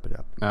did he wrap it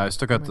up? I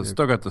still got the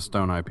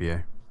Stone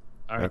IPA.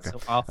 All right, Okay.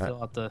 so I'll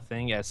fill out the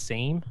thing as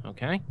same,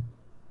 okay?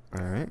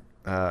 All right.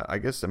 I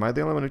guess, am I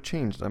the only one who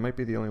changed? I might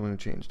be the only one who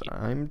changed.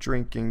 I'm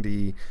drinking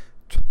the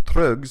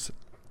Trugs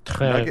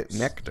Nugget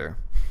Nectar.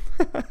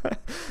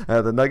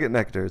 The Nugget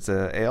Nectar. It's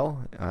a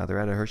ale. They're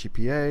out of Hershey,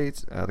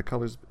 PA. The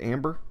color's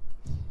amber.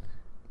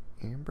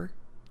 Amber.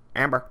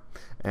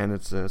 And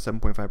it's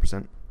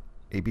 7.5%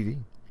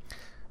 ABV.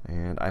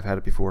 And I've had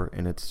it before,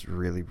 and it's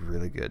really,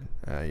 really good.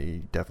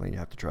 You definitely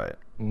have to try it.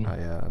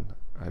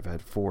 I've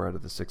had 4 out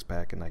of the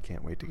 6-pack, and I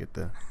can't wait to get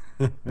this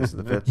is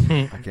the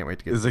 5th. I can't wait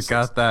to get. Is it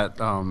got that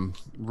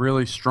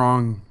really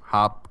strong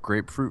hop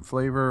grapefruit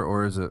flavor,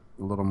 or is it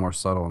a little more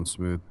subtle and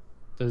smooth?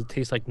 Does it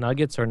taste like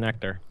nuggets or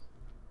nectar?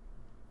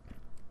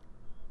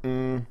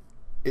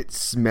 It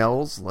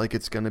smells like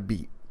it's gonna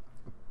be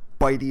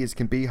bitey as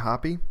can be,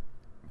 hoppy,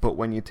 but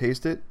when you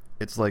taste it,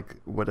 it's like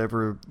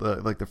whatever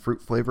the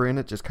fruit flavor in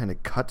it just kind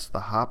of cuts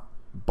the hop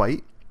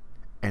bite,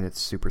 and it's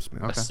super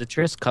smooth. A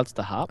citrus cuts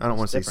the hop? I don't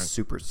want to say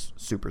different.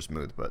 super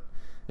smooth, but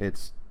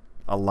it's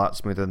a lot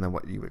smoother than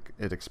what you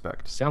would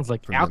expect. Sounds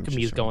like from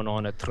alchemy is Lemon going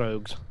on at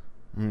Trogs.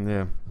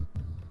 Yeah.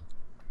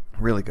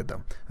 Really good,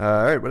 though.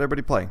 All right, what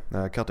everybody play?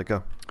 Celtic,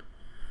 go.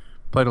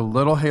 Played a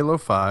little Halo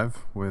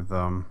 5 with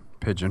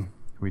Pigeon.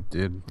 We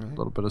did a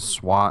little bit of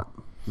SWAT.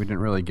 We didn't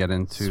really get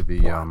into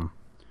the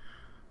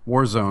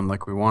Warzone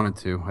like we wanted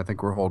to. I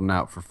think we're holding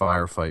out for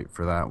Firefight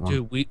for that one.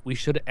 Dude, we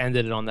should have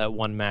ended it on that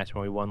one match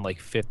when we won like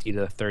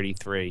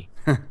 50-33.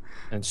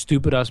 And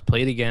stupid us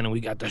played again, and we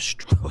got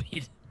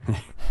destroyed.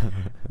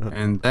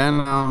 And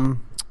then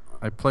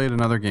I played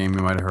another game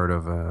you might have heard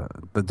of,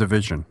 The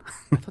Division.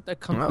 I thought I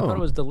thought it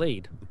was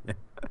delayed.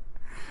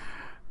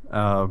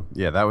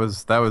 Yeah, that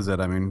was it.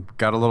 I mean,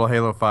 got a little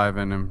Halo 5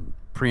 in him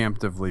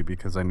preemptively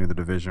because I knew The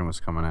Division was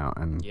coming out.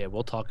 And Yeah,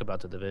 we'll talk about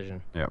the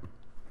Division. Yep.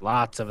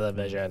 Lots of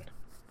Division.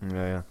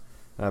 Yeah.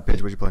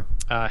 Paige, what'd you play?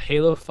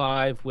 Halo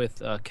 5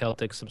 with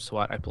Celtic, some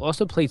SWAT. I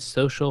also played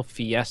Social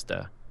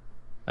Fiesta.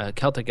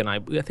 Celtic and I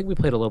think we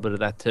played a little bit of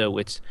that too.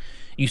 It's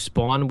you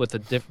spawn with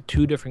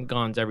 2 different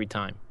guns every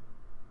time.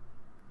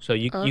 So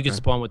you can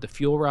spawn with the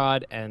fuel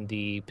rod and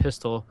the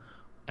pistol,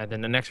 and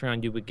then the next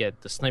round you would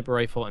get the sniper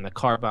rifle and the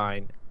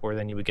carbine, or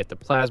then you would get the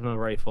plasma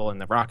rifle and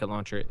the rocket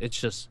launcher. It's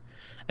just,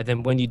 and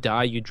then when you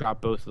die, you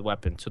drop both of the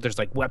weapons. So there's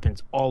like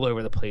weapons all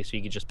over the place, so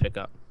you can just pick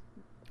up.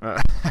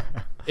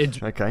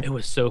 It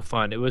was so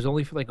fun. It was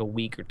only for like a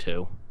week or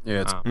 2.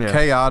 Yeah, it's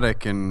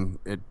chaotic, and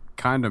it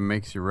kind of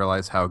makes you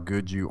realize how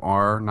good you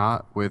are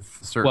not with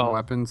certain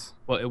weapons.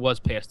 Well, it was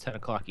past 10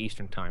 o'clock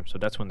Eastern time, so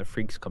that's when the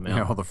freaks come out.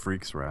 Yeah, all the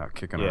freaks were out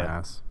kicking our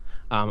ass.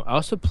 I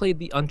also played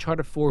the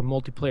Uncharted 4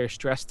 multiplayer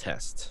stress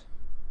test.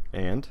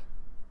 And?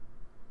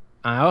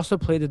 I also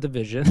played the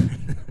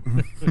Division.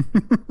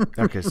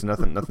 Okay, so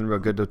nothing real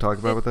good to talk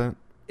about with that?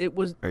 It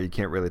was... Or you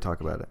can't really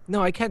talk about it?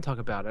 No, I can talk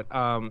about it.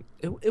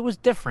 It was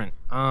different.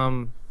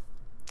 I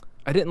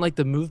didn't like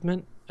the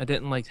movement. I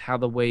didn't like how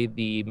the way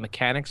the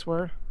mechanics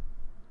were.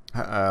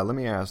 Let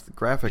me ask,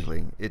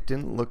 graphically, it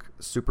didn't look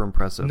super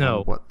impressive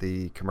on what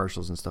the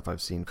commercials and stuff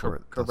I've seen for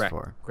it thus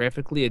far.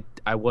 Graphically,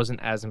 I wasn't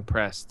as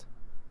impressed.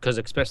 Because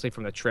especially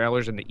from the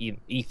trailers and the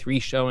E3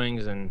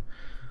 showings and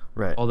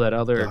all that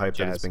other the hype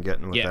jazz. that it's been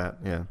getting with that.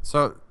 Yeah.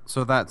 So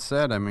that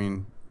said, I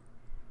mean,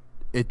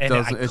 I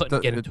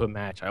couldn't get into a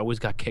match. I always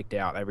got kicked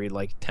out every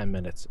like 10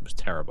 minutes. It was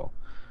terrible.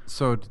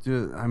 So,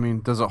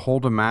 does it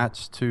hold a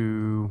match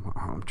to?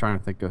 I'm trying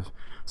to think of.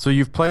 So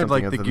you've played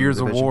Something like the other Gears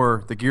than of Division.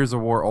 War, the Gears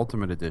of War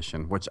Ultimate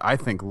Edition, which I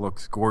think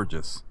looks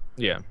gorgeous.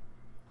 Yeah.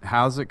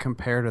 How's it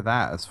compare to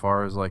that as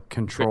far as like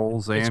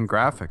controls and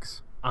graphics?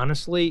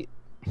 Honestly,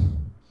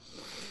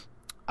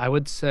 I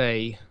would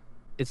say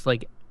it's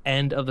like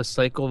end of the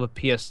cycle of a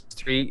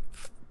PS3,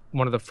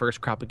 one of the first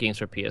crop of games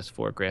for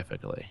PS4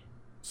 graphically.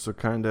 So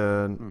kind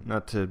of,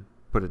 not to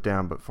put it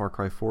down, but Far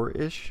Cry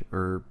 4-ish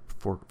or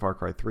Far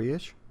Cry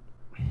 3-ish?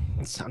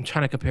 I'm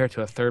trying to compare it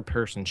to a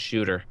third-person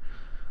shooter.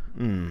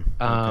 Okay.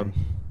 How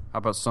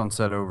about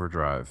Sunset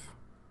Overdrive?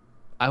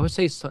 I would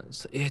say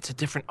it's a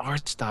different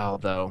art style,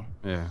 though.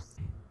 Yeah.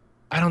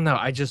 I don't know.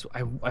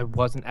 I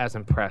wasn't as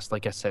impressed.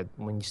 Like I said,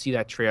 when you see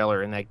that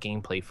trailer and that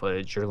gameplay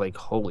footage, you're like,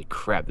 holy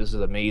crap, this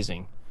is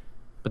amazing.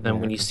 But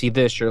then when you see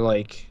this, you're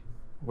like,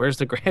 where's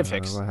the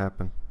graphics? What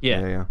happened?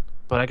 Yeah. Yeah.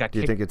 But I got Do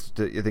you think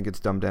it's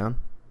dumbed down?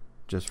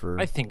 Just for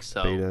I think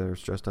so. Beta or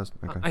stress test?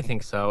 Okay. I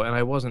think so. And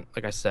I wasn't,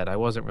 like I said, I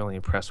wasn't really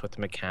impressed with the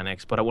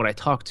mechanics. But when I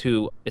talked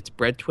to, it's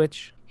Bread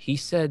Twitch, he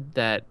said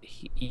that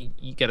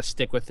you got to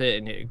stick with it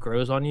and it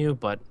grows on you.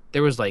 But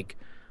there was like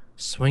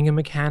swinging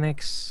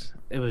mechanics.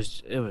 It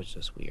was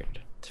just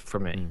weird for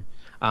me.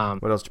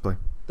 What else did you play?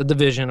 The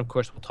Division, of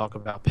course, we'll talk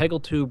about.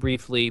 Peggle 2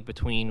 briefly.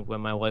 Between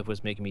when my wife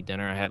was making me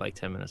dinner, I had like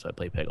 10 minutes, so I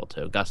played Peggle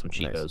 2. Got some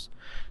Cheetos. Nice.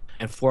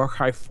 And Far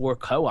Cry 4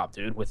 co-op,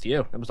 dude, with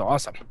you. It was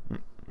awesome.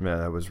 Yeah,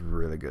 that was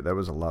really good. That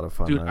was a lot of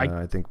fun. Dude,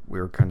 I think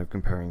we were kind of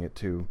comparing it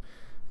to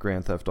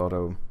Grand Theft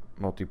Auto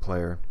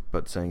multiplayer,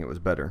 but saying it was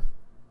better.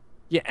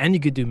 Yeah, and you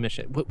could do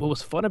mission. What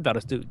was fun about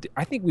us, dude?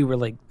 I think we were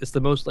like, it's the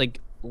most like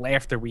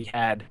laughter we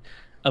had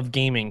of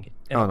gaming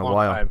in a long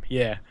while. Time.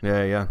 Yeah.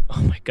 Yeah.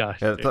 Oh my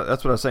gosh. Yeah,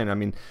 that's what I was saying. I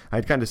mean,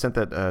 I kind of sent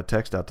that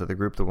text out to the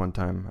group the one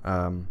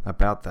time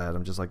about that.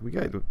 I'm just like,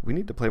 we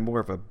need to play more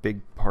of a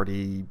big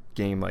party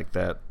game like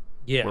that.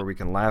 Yeah. Where we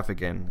can laugh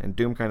again. And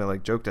Doom kind of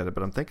like joked at it,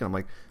 but I'm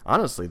like,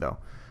 honestly though,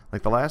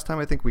 like the last time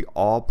I think we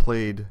all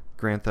played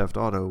Grand Theft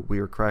Auto,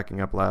 we were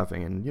cracking up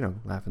laughing, and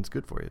laughing's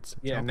good for you. It's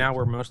now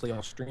we're mostly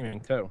all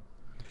streaming too.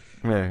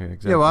 Yeah,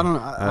 exactly. Yeah, well,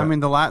 I mean,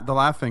 the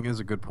laughing is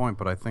a good point,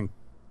 but I think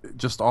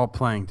just all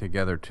playing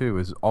together too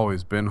has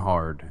always been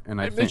hard.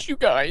 And I miss you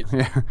guys.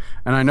 Yeah,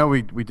 and I know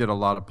we did a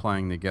lot of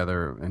playing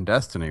together in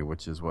Destiny,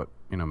 which is what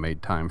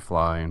made time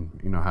fly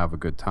and have a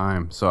good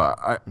time. So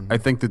I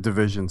think the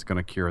Division's going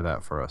to cure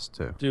that for us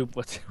too. Dude,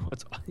 what's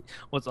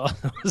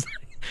awesome is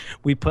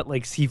we put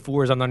like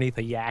C4s underneath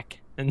a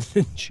yak and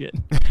shit,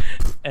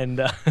 and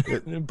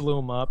it blew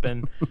them up.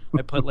 And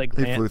I put like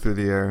they flew through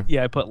the air.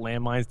 Yeah, I put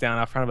landmines down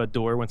out front of a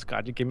door when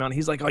Scotty came out. And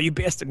he's like, "Oh, you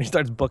bastard!" And he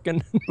starts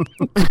booking.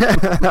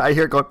 I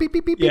hear it going beep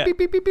beep beep beep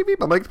beep beep beep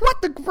beep. I'm like, "What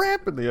the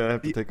crap?" And I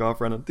have to take off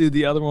running. Dude,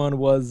 the other one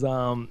was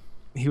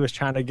he was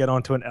trying to get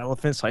onto an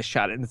elephant, so I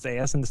shot it in his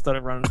ass and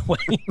started running away.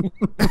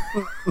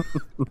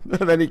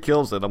 And then he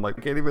kills it. I'm like,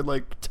 I can't even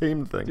like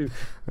tame the thing. Dude,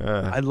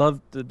 I love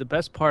the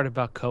best part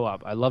about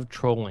co-op. I love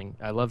trolling.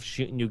 I love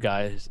shooting you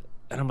guys.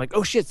 And I'm like,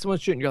 oh shit,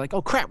 someone's shooting. You're like,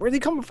 oh crap, where's he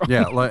coming from?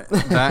 Yeah, like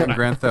that in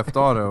Grand Theft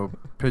Auto,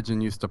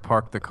 Pigeon used to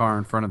park the car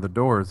in front of the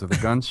doors of the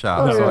gun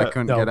shop, so I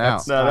couldn't get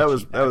out. No,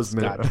 that was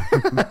me.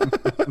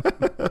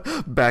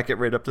 Back it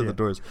right up to the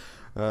doors.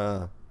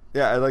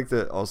 Yeah, I liked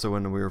it also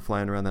when we were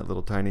flying around that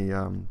little tiny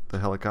the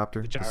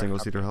helicopter, the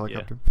single-seater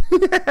helicopter.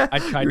 Yeah. I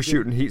tried. You're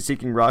shooting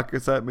heat-seeking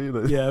rockets at me.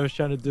 Yeah, I was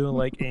trying to do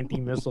like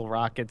anti-missile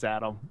rockets at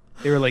them.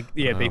 They were like,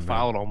 they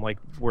followed them like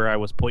where I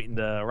was pointing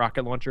the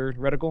rocket launcher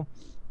reticle.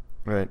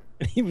 Right.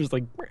 And he was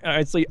like,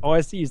 all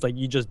I see is like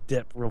you just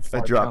dip real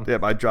far.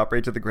 I dropped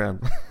right to the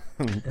ground.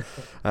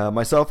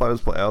 Myself, I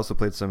also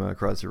played some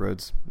Across the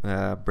Roads.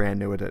 Brand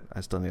new at it.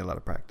 I still need a lot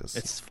of practice.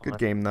 It's fun. Good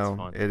game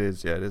though. It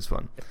is. Yeah, it is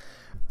fun.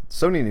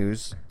 Sony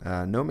news: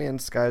 No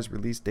Man's Sky's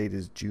release date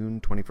is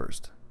June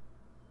 21st.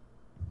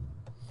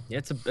 Yeah,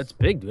 it's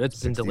big, dude.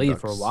 It's been delayed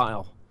for a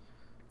while.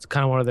 It's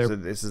kind of one of their. So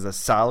this is a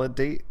solid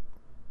date,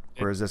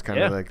 or is this kind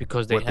of like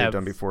because what they've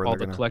done before? All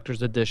the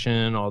collector's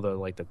edition, all the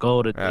like the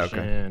gold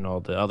edition, all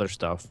the other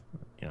stuff.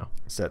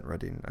 Set and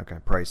ready. Okay,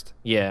 priced.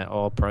 Yeah,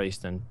 all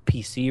priced and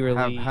PC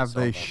release. Have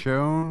they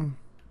shown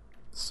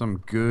some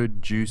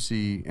good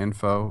juicy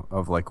info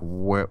of like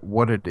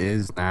what it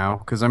is now?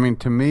 Because I mean,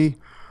 to me.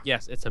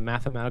 Yes, it's a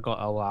mathematical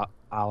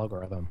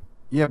algorithm.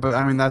 Yeah, but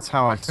I mean, that's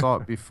how I saw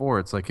it before.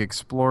 It's like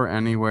explore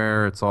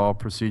anywhere. It's all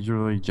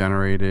procedurally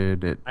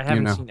generated. I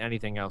haven't seen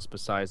anything else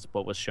besides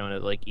what was shown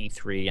at like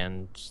E3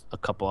 and a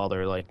couple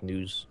other like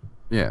news.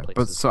 Yeah, places.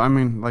 But so I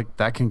mean, like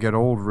that can get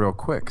old real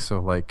quick.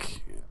 So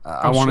like,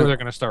 I'm sure they're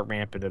gonna start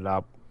ramping it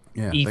up.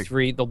 Yeah,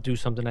 E3, they'll do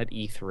something at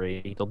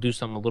E3. They'll do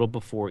something a little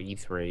before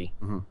E3.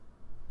 Mm-hmm.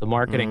 The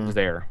marketing's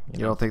there. You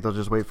don't think they'll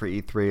just wait for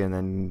E3 and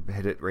then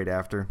hit it right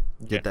after?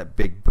 Get that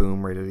big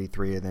boom right at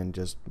E3 and then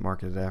just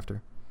market it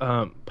after?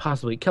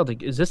 Possibly.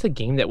 Celtic, is this a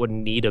game that would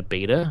need a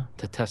beta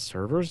to test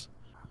servers?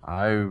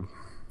 I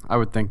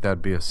would think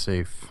that'd be a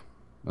safe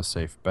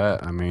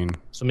bet. I mean,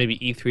 so maybe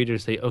E3 to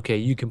say, okay,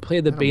 you can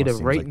play the beta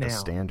right now.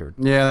 Standard.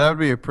 Yeah, that would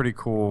be a pretty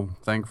cool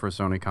thing for a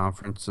Sony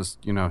conference. Just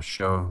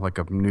show like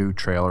a new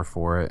trailer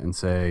for it and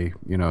say,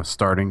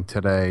 starting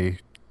today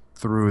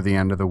through the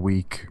end of the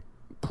week.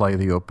 Play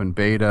the open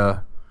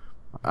beta.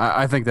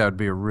 I think that would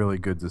be a really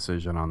good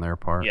decision on their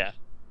part. Yeah.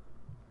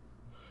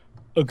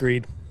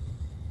 Agreed.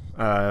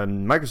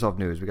 Microsoft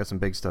news. We got some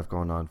big stuff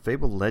going on.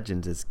 Fable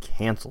Legends is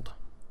canceled.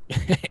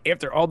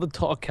 After all the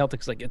talk,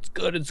 Celtic's like, it's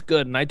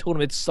good. And I told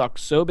him it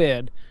sucks so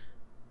bad.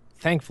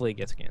 Thankfully, it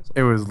gets canceled.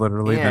 It was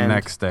literally the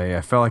next day.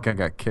 I felt like I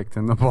got kicked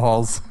in the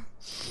balls.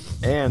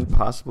 And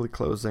possibly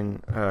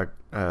closing,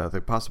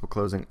 the possible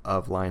closing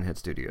of Lionhead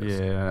Studios.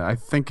 Yeah, I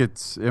think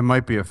it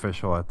might be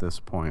official at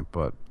this point,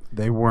 but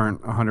they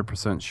weren't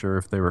 100% sure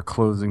if they were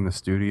closing the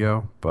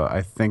studio. But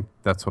I think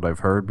that's what I've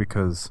heard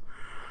because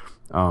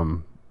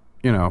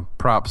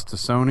props to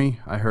Sony.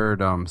 I heard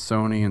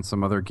Sony and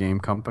some other game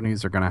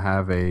companies are going to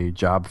have a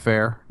job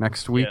fair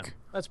next week. Yeah,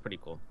 that's pretty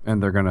cool.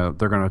 And they're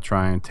gonna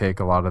try and take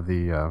a lot of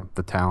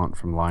the talent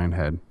from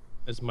Lionhead.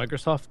 Is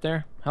Microsoft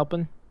there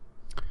helping?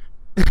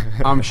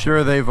 I'm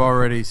sure they've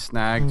already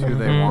snagged who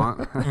they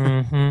want.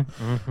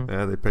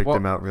 Yeah, they picked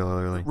him out real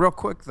early. Real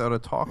quick though, to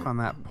talk on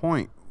that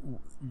point,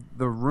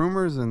 the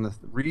rumors and the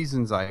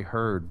reasons I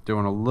heard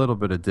doing a little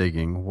bit of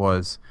digging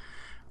was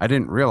I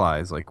didn't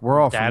realize we're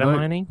all data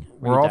mining.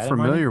 We're all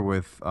familiar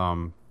with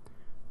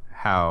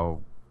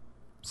how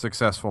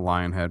successful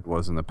Lionhead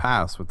was in the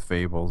past with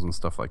Fables and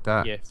stuff like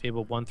that. Yeah,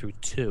 Fable 1 through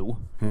 2.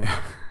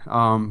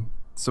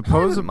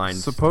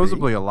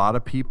 Supposedly a lot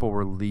of people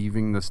were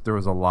leaving this. There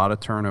was a lot of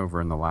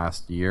turnover in the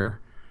last year,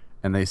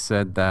 and they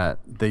said that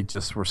they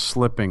just were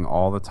slipping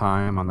all the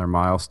time on their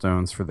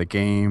milestones for the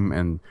game,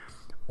 and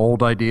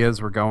old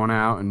ideas were going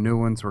out and new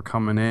ones were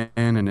coming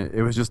in, and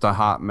it was just a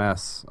hot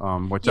mess,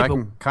 which I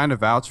can kind of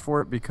vouch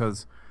for it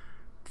because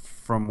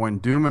from when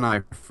Doom and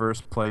I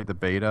first played the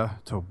beta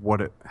to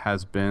what it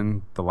has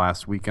been the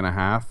last week and a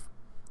half,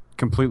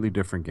 completely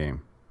different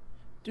game.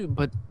 Dude,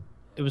 but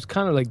it was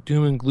kind of like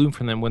doom and gloom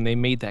for them when they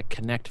made that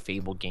Connect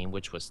Fable game,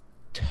 which was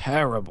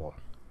terrible.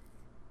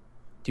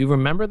 Do you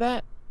remember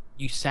that?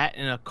 You sat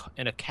in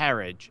a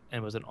carriage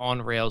and it was an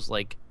on-rails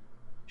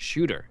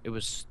shooter. It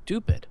was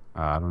stupid.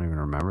 I don't even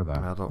remember that.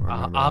 I don't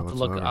remember. I'll have to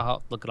look.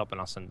 I'll look it up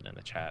and I'll send it in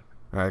the chat.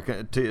 All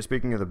right.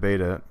 Speaking of the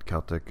beta,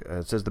 Celtic,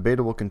 it says the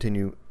beta will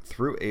continue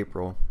through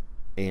April,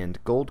 and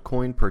gold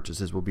coin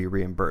purchases will be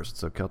reimbursed.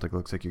 So Celtic,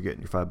 looks like you're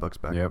getting your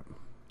 $5 back. Yep.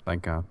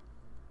 Thank God.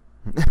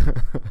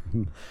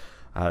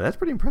 That's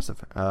pretty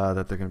impressive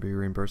that they're going to be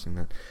reimbursing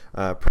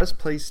that. Press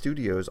Play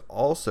Studios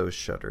also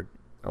shuttered,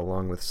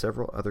 along with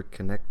several other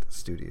Connect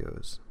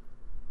studios.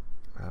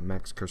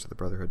 Max Curse of the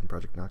Brotherhood and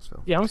Project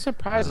Knoxville. Yeah, I'm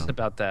surprised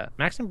about that.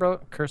 Max and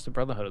Curse of the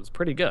Brotherhood was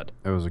pretty good.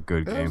 It was a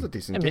good game. It was a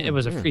decent game. It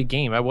was a free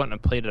game. I wouldn't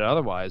have played it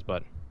otherwise,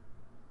 but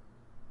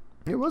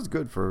it was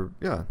good for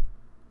yeah.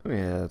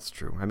 Yeah, that's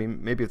true. I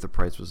mean, maybe if the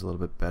price was a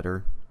little bit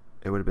better,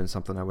 it would have been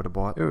something I would have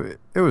bought. It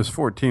was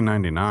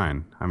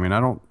 $14.99. I mean, I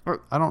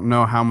don't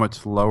know how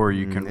much lower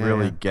you can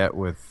really get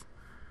with.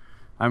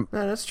 Yeah,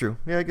 that's true.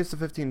 Yeah, I guess the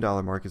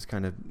 $15 mark is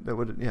kind of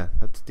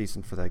that's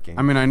decent for that game.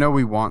 I mean, I know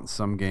we want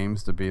some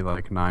games to be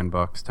like $9,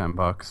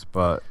 $10,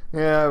 but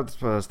yeah,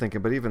 that's what I was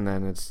thinking. But even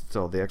then, it's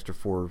still the extra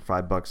 $4 or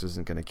 $5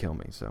 isn't going to kill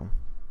me. So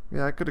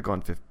yeah, I could have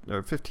gone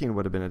 15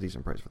 would have been a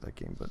decent price for that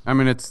game. But I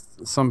mean, it's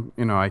some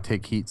I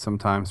take heat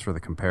sometimes for the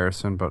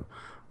comparison, but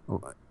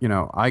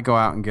I go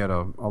out and get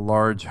a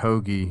large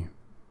hoagie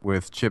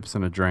with chips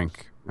and a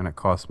drink, and it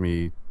costs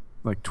me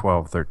like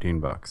 $12,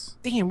 $13.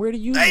 Damn, where do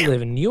you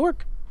live? In New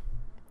York?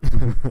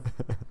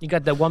 You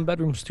got that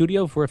 1-bedroom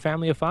studio for a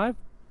family of 5?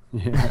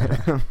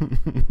 Yeah.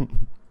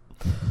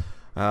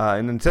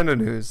 In Nintendo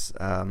news,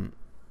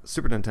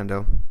 Super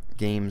Nintendo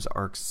games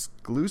are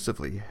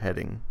exclusively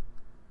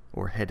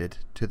headed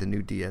to the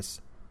new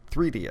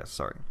 3DS.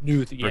 Sorry,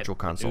 Virtual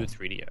Console. New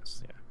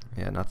 3DS.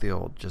 Yeah, not the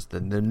old, just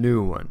the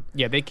new one.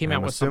 Yeah, they came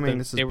out with something.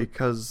 I'm assuming this is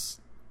because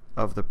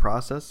of the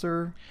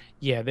processor.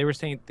 Yeah, they were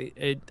saying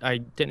I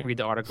didn't read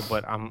the article,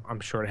 but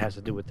I'm sure it has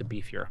to do with the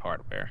beefier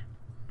hardware.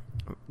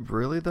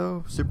 Really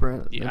though,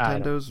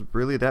 Nintendo's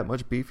really that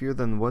much beefier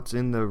than what's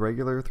in the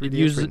regular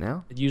 3DS right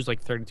now? It used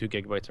like 32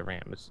 gigabytes of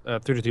RAM. It's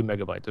 32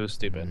 megabytes. It was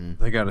stupid.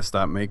 Mm-hmm. They got to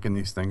stop making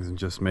these things and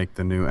just make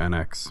the new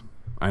NX.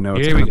 I know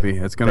it's going to be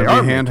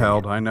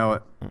handheld. I know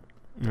it.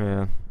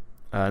 Yeah.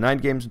 9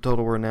 games in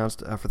total were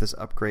announced for this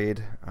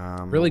upgrade.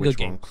 Really good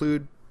game. Will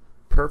include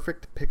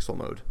Perfect Pixel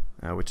Mode,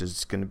 which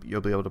is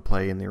you'll be able to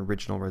play in the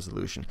original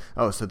resolution.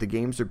 Oh, so the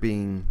games are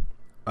being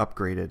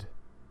upgraded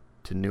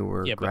to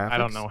newer graphics. But I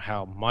don't know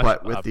how much.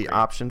 But with the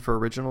option for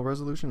original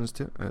resolution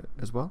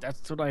as well.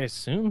 That's what I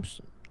assume.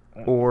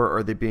 Or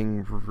are they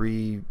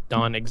being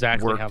done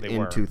exactly how they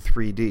were into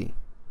 3D?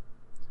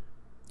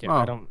 Yeah, well,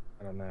 I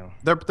don't know.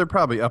 They're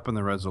probably up in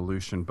the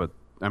resolution, but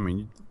I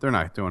mean, they're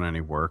not doing any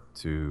work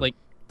to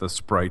the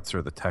sprites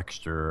or the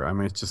texture. I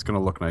mean, it's just going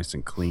to look nice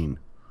and clean.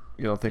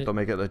 You don't think they'll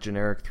make it a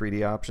generic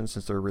 3D option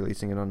since they're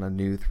releasing it on a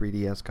new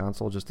 3DS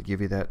console just to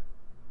give you that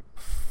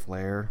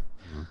flair?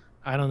 Mm-hmm.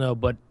 I don't know,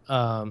 but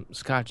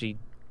Scotchy,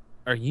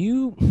 I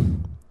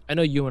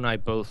know you and I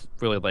both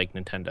really like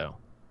Nintendo.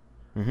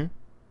 Mm-hmm.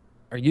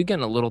 Are you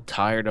getting a little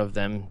tired of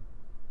them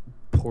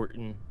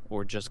porting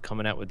or just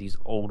coming out with these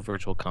old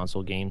Virtual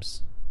Console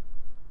games?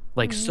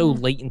 So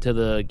late into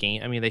the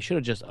game. I mean, they should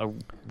have just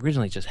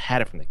originally just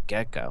had it from the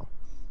get-go.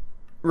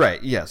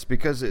 Right, yes,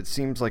 because it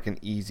seems like an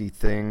easy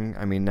thing.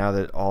 I mean, now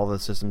that all the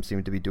systems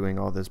seem to be doing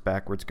all this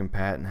backwards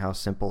compat and how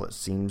simple it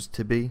seems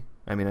to be.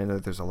 I mean, I know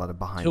there's a lot of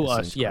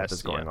behind-the-scenes stuff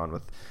that's going on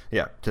with...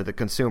 Yeah, to the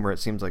consumer, it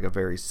seems like a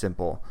very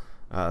simple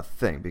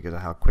thing because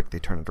of how quick they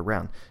turn it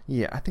around.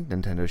 Yeah, I think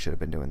Nintendo should have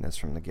been doing this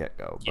from the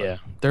get-go. But... Yeah,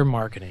 their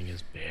marketing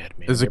is bad,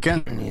 man. Is it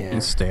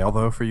getting stale,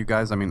 though, for you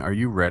guys? I mean, are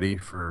you ready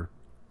for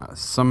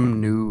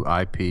some new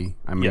IP?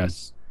 I mean,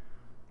 yes.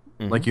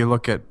 Mm-hmm. Like you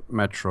look at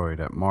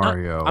Metroid, at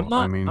Mario. I'm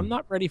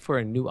not ready for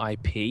a new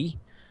IP,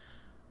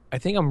 I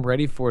think I'm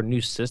ready for a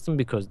new system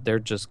because they're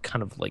just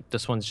kind of like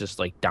this one's just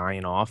like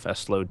dying off a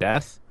slow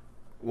death.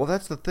 Well,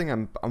 that's the thing.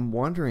 I'm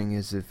wondering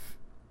is if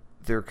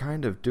they're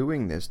kind of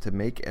doing this to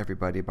make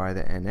everybody buy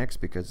the NX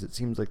because it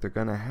seems like they're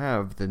going to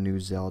have the new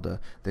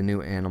Zelda, the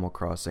new Animal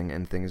Crossing,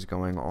 and things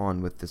going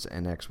on with this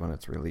NX when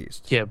it's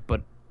released. Yeah,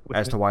 but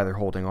as to why they're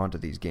holding on to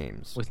these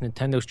games. With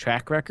Nintendo's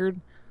track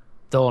record,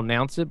 they'll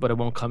announce it, but it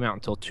won't come out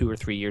until 2 or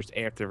 3 years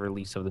after the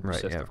release of the new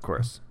system. Yeah, of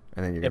course.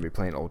 And then you're going to be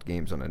playing old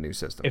games on a new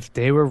system. If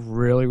they were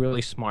really,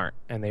 really smart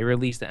and they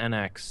release the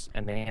NX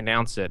and they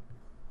announce it,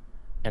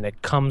 and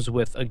it comes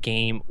with a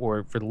game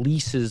or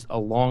releases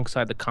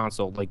alongside the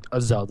console, like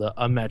a Zelda,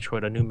 a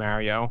Metroid, a new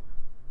Mario,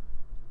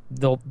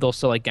 they'll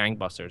sell like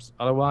gangbusters.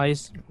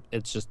 Otherwise,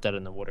 it's just dead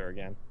in the water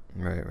again.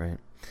 Right.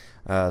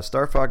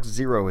 Star Fox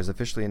Zero is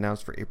officially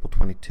announced for April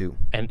 22.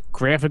 And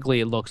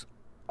graphically, it looks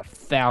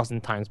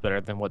 1,000 times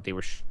better than what they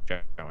were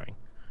showing.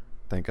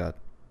 Thank God.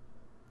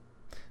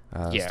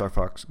 Star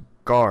Fox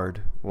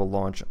Guard will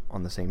launch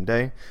on the same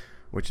day,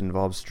 which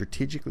involves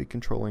strategically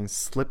controlling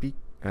Slippy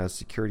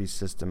security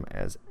system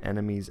as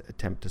enemies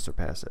attempt to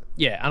surpass it.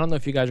 Yeah, I don't know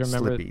if you guys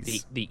remember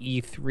the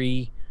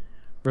E3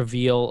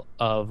 reveal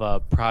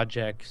of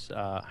Project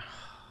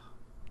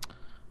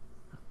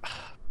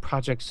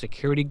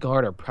Security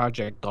Guard or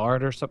Project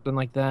Guard or something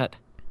like that.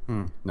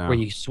 No. Where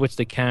you switch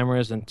the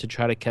cameras and to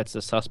try to catch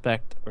the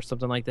suspect or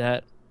something like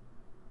that.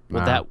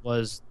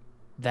 Well,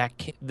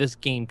 this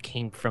game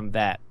came from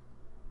that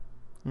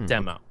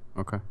demo.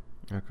 Okay.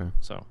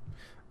 So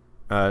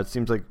it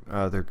seems like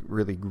they're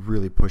really,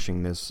 really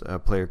pushing this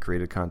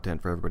player-created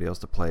content for everybody else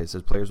to play. It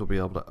says players will be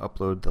able to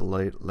upload the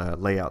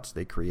layouts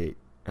they create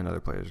and other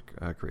players'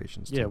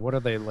 creations. Yeah, too. what are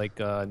they, like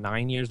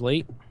 9 years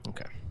late?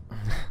 Okay.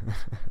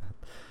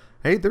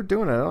 Hey, they're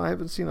doing it. I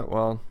haven't seen it.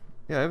 Well,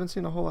 yeah, I haven't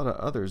seen a whole lot of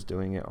others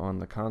doing it on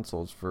the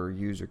consoles for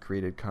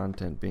user-created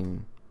content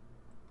being...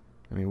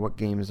 I mean, what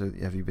games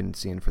have you been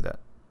seeing for that?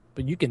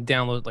 But you can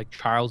download, like,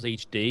 Trials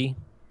HD.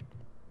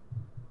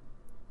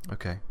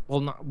 Okay.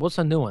 Well, what's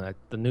the new one?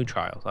 The new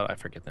Trials. I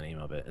forget the name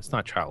of it. It's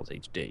not Trials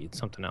HD. It's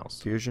something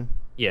else. Fusion?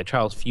 Yeah,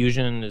 Trials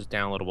Fusion is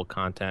downloadable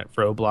content.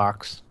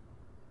 Roblox.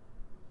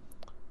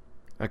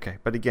 Okay,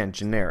 but again,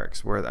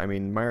 generics. Where I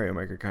mean, Mario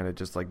Maker kind of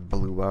just like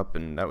blew up,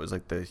 and that was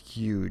like the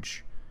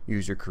huge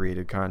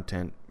user-created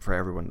content for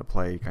everyone to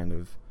play, kind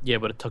of. Yeah,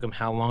 but it took them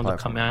how long to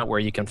come out where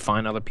you can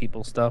find other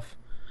people's stuff?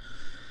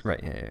 Right.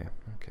 Yeah.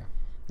 Okay.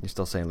 You're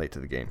still saying late to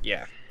the game.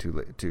 Yeah. Too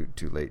late. Too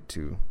late.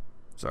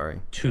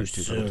 Sorry. Too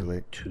soon. Too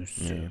late. Too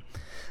soon.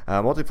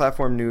 Yeah.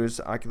 Multi-platform news: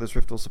 Oculus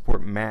Rift will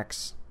support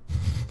Macs.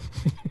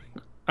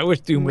 I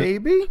wish Doom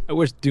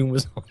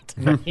was on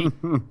tonight.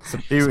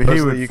 he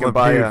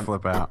would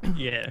flip out.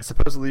 Yeah.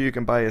 Supposedly you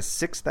can buy a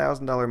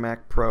 $6,000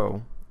 Mac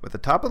Pro with a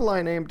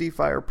top-of-the-line AMD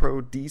Fire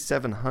Pro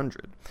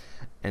D700,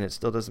 and it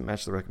still doesn't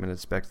match the recommended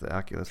specs that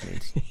Oculus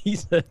needs. He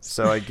says,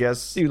 so I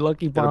guess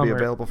lucky it'll be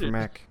available for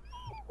Mac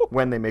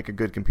when they make a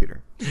good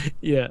computer.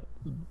 Yeah.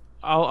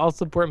 I'll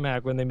support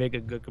Mac when they make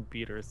a good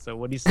computer. So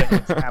what he's saying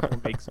is Apple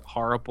makes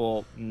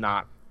horrible,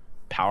 not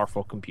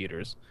powerful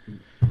computers.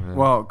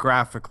 Well,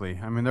 graphically,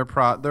 I mean, their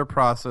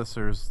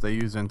processors, they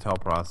use Intel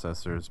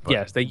processors. But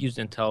yes, they use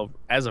Intel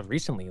as of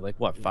recently, like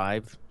what,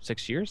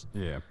 5-6 years?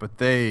 Yeah, but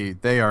they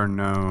are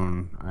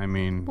known. I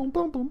mean, boom,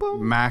 boom, boom,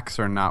 boom. Macs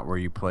are not where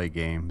you play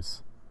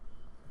games.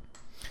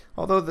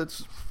 Although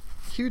that's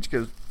huge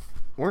because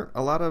weren't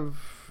a lot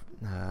of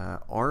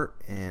art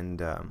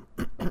and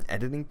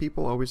editing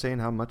people always saying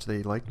how much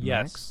they like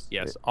Macs?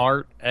 Yes,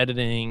 art,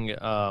 editing.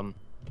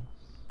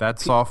 That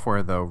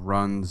software, though,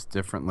 runs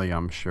differently,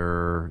 I'm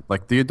sure.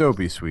 Like the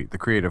Adobe Suite, the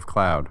Creative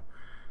Cloud,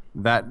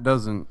 that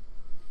doesn't...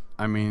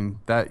 I mean,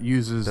 that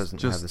uses doesn't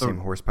just have the same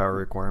horsepower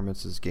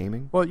requirements as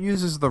gaming? Well, it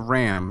uses the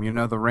RAM,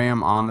 the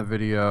RAM on the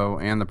video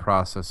and the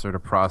processor to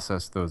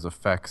process those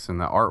effects and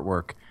the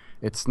artwork.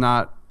 It's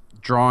not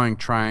drawing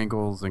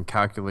triangles and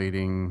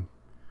calculating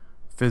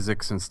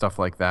physics and stuff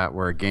like that,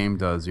 where a game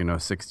does,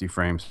 60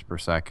 frames per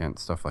second,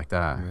 stuff like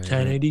that. Right.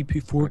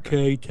 1080p,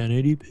 4K,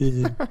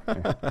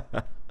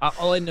 1080p.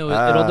 All I know is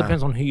it all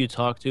depends on who you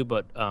talk to,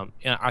 but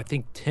I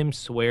think Tim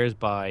swears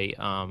by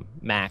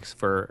Macs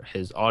for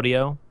his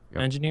audio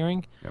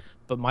engineering,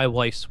 but my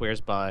wife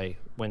swears by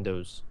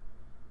Windows.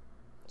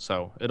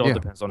 So it all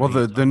depends on. Well,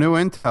 the new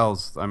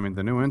Intels,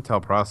 the new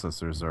Intel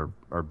processors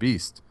are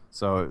beast.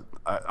 So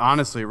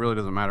honestly, it really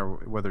doesn't matter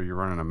whether you're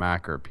running a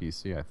Mac or a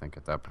PC. I think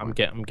at that point,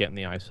 I'm getting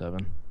the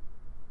i7.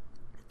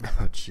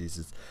 Oh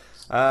Jesus!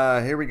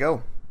 Here we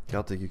go.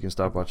 Celtic, you can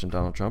stop watching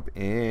Donald Trump.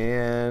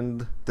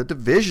 And The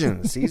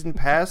Division, Season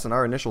Pass, and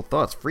our initial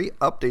thoughts. Free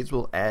updates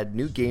will add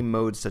new game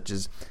modes such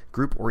as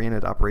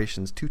group-oriented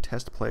operations to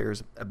test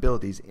players'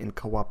 abilities in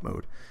co-op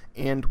mode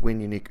and win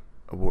unique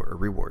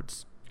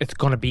rewards. It's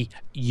going to be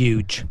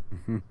huge.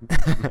 And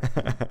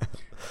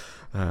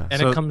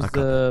it comes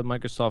to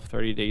Microsoft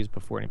 30 days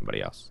before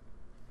anybody else.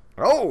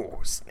 Oh,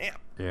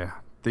 snap. Yeah.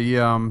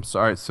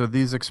 So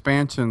these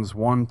expansions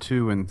 1,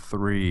 2, and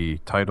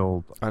 3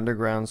 titled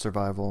Underground,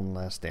 Survival, and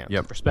Last Stand.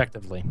 Yep.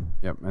 Respectively.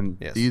 Yep. And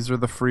these are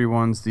the free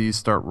ones. These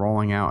start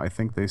rolling out, I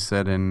think they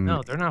said in...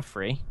 No, they're not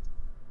free.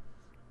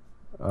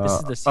 This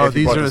is the Oh, season.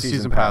 these bought are the the season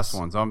season pass. pass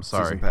ones. I'm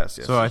sorry. Season pass,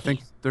 yes. So I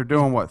think they're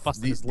doing what?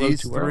 Busted his load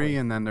These too three, early.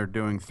 and then they're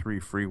doing 3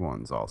 free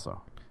ones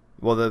also.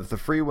 Well, the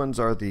free ones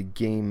are the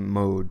game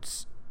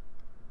modes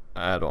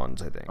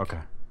add-ons, I think. Okay.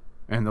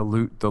 And the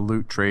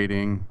loot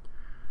trading,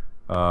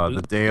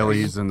 the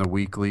dailies and the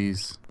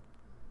weeklies.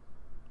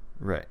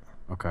 Right.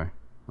 Okay.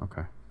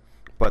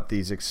 But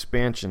these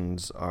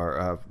expansions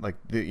are like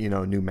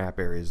new map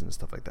areas and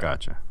stuff like that.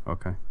 Gotcha.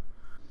 Okay.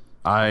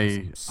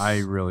 I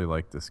really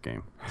like this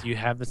game. Do you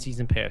have the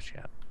season pass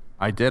yet?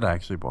 I did. I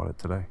actually bought it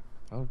today.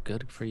 Oh,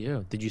 good for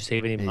you. Did you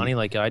save any money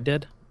like I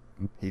did?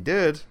 He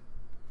did.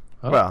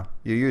 Oh. Well,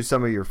 you used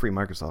some of your free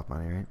Microsoft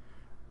money, right?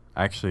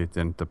 Actually, it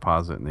didn't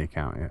deposit in the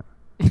account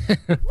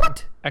yet.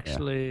 What?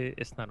 Actually,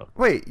 it's not.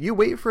 Wait, you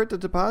wait for it to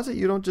deposit?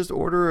 You don't just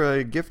order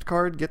a gift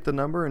card, get the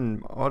number,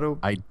 and auto?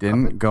 I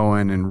didn't go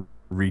in and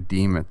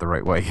redeem it the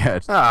right way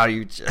yet. Ah,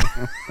 you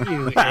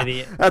You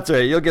idiot. That's right.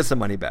 You'll get some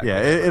money back. Yeah,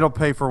 it'll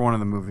pay for one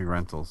of the movie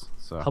rentals.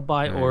 So I'll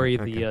buy Yeah, Ori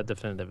okay. the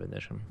definitive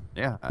edition.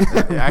 yeah,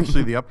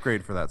 actually the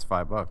upgrade for that's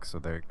 $5. So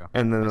there you go.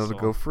 And then I it'll saw.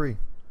 go free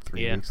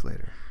 3 Yeah. weeks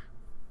later.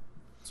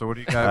 So what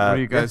do you guys? What are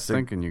you guys so-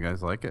 thinking? You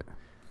guys like it?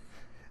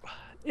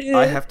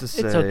 I have to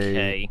say- it's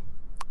okay.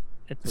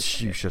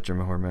 It's You okay. shut your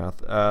whore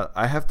mouth.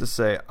 I have to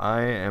say,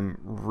 I am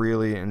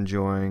really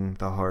enjoying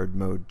the hard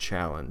mode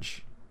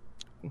challenge.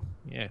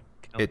 Yeah.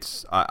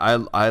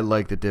 I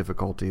like the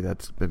difficulty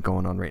that's been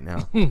going on right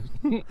now.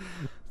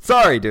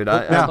 Sorry, dude.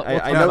 I talk know about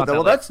that. that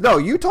Well, that's no.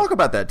 You talk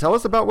about that. Tell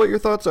us about what your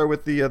thoughts are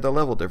with the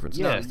level difference.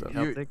 Yeah, and stuff.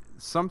 you-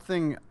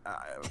 Something.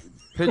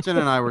 Pigeon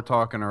and I were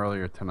talking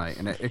earlier tonight,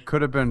 and it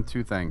could have been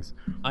 2 things.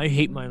 I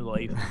hate my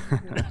life.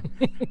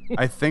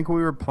 I think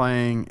we were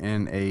playing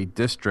in a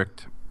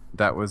district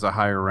that was a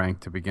higher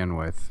rank to begin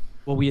with.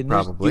 Well,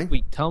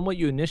 Probably. tell them what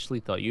you initially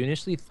thought. You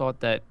initially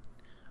thought that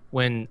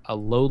when a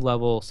low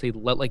level, say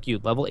like you,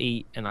 level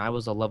 8, and I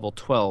was a level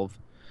 12,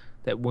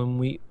 that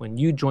when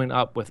you join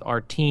up with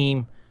our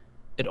team,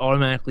 it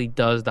automatically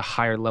does the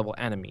higher level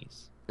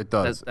enemies. It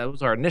does. That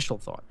was our initial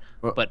thought.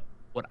 Well- But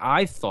what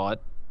I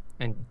thought,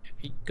 and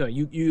go,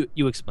 you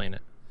explain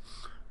it.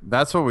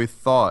 That's what we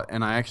thought,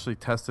 and I actually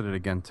tested it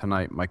again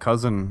tonight. My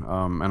cousin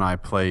and I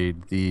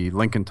played the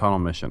Lincoln Tunnel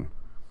mission,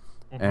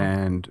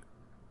 and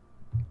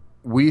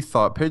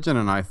Pigeon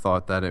and I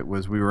thought that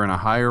we were in a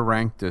higher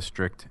ranked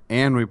district,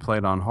 and we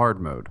played on hard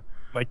mode.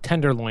 My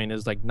tenderloin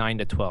is like 9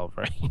 to 12,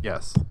 right?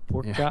 Yes.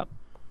 Pork Yeah.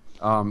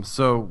 chop.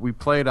 So we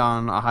played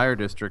on a higher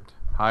district,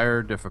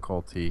 higher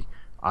difficulty.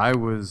 I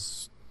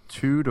was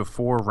 2 to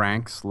 4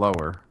 ranks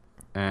lower,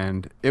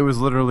 and it was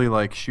literally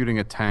like shooting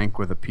a tank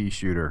with a pea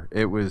shooter.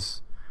 It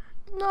was,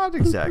 Not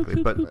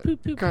exactly, but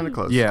kind of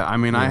close. yeah. I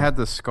mean, I had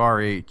the Scar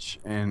H,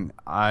 and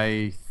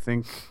I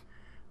think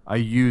I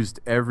used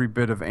every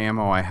bit of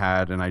ammo I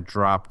had, and I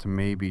dropped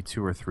maybe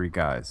 2 or 3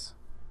 guys.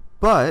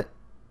 But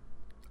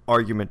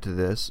argument to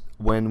this: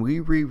 when we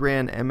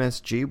reran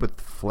MSG with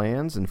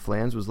Flans, and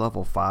Flans was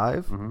level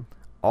 5,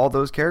 all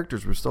those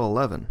characters were still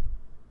 11.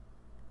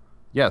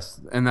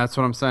 Yes, and that's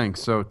what I'm saying.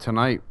 So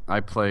tonight I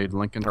played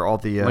Lincoln They're all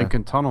the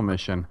Lincoln Tunnel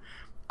mission.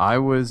 I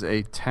was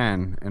a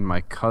 10 and my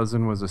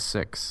cousin was a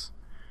 6.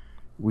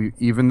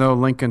 Even though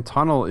Lincoln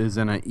Tunnel is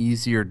in an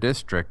easier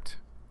district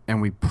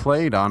and we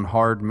played on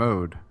hard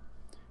mode,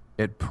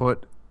 it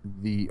put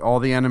all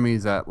the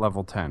enemies at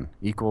level 10,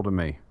 equal to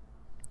me.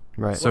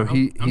 Right. So I'm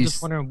he's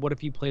just wondering, what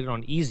if you played it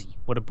on easy?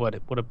 Would it put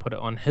it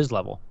on his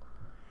level?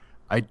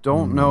 I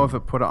don't know if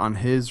it put it on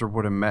his or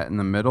would have met in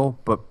the middle,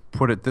 but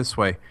put it this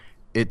way,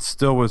 it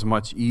still was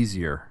much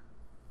easier.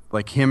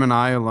 Like him and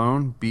I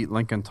alone beat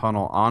Lincoln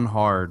Tunnel on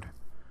hard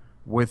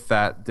with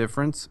that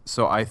difference.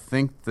 So I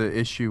think the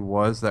issue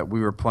was that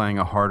we were playing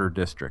a harder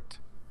district.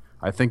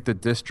 I think the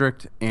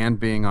district and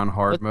being on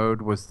hard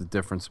mode was the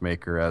difference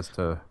maker as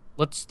to.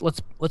 Let's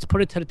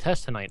put it to the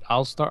test tonight.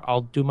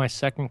 I'll do my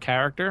second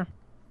character,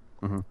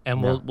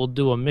 and we'll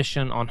do a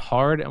mission on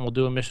hard and we'll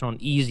do a mission on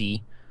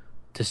easy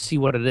to see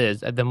what it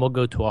is, and then we'll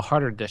go to a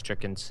harder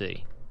district and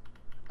see.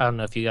 I don't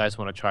know if you guys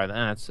want to try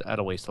that.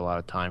 That'll waste a lot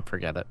of time.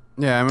 Forget it.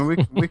 Yeah, I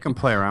mean we can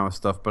play around with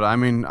stuff, but I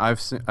mean I've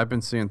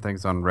been seeing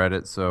things on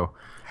Reddit, so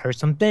Heard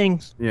some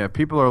things. yeah,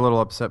 people are a little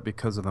upset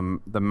because of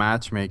the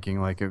matchmaking.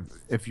 Like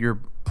if you're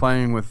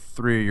playing with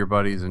 3 of your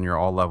buddies and you're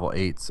all level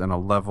 8s and a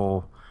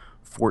level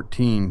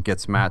 14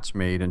 gets match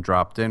made and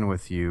dropped in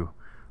with you,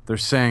 they're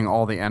saying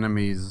all the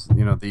enemies, the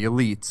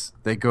elites,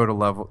 they go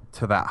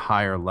to that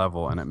higher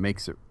level, and it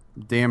makes it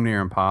damn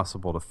near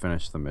impossible to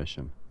finish the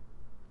mission.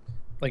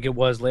 Like it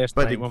was last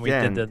But night when we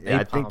again, did the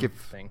I think napalm if-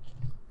 thing.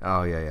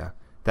 Oh, yeah.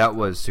 That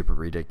was super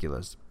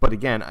ridiculous. But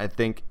again, I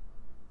think,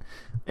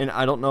 and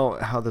I don't know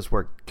how this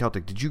worked.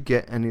 Celtic, did you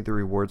get any of the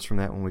rewards from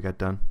that when we got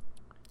done?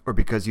 Or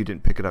because you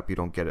didn't pick it up, you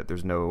don't get it?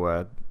 There's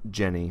no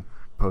Jenny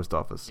post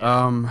office.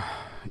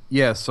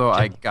 Yeah, so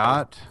I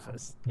got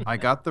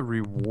the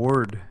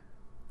reward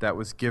that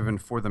was given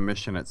for the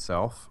mission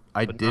itself.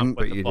 I But not didn't with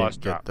but the you boss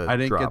didn't drop. get the I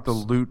didn't drops. get the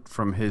loot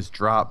from his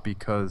drop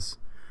because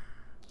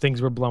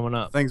Things were blowing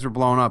up. things were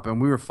blowing up, and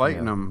we were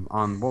fighting Yeah. them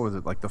on, what was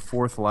it, like the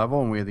 4th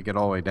level, and we had to get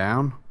all the way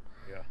down.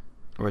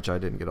 Which I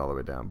didn't get all the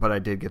way down, but I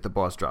did get the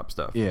boss drop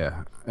stuff.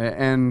 Yeah,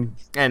 and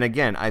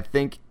again, I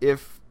think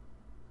if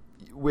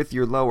with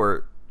your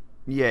lower,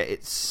 yeah,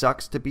 it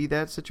sucks to be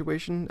that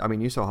situation. I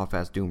mean, you saw how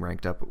fast Doom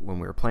ranked up when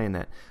we were playing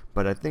that,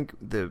 but I think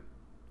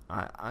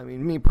I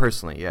mean, me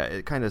personally, yeah,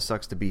 it kind of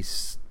sucks to be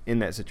in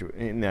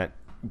that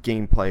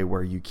gameplay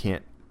where you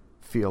can't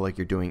feel like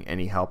you're doing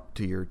any help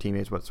to your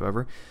teammates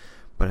whatsoever.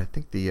 But I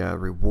think the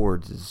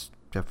rewards is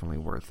definitely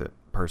worth it.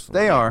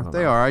 Personally, they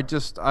are.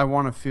 I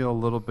want to feel a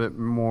little bit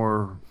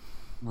more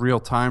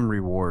real-time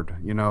reward.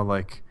 You know,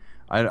 like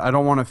I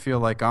don't want to feel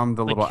like I'm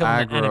the little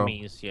killing aggro. The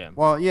enemies, yeah.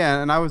 Well,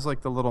 yeah, and I was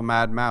like the little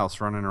mad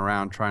mouse running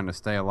around trying to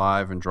stay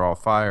alive and draw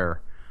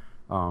fire.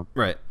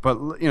 Right. But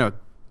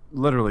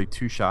literally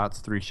 2 shots,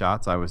 3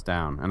 shots, I was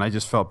down, and I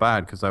just felt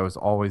bad because I was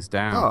always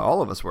down. Oh,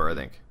 all of us were, I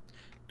think.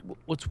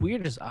 What's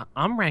weird is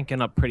I'm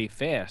ranking up pretty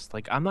fast.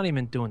 Like, I'm not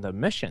even doing the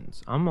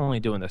missions. I'm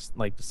only doing this,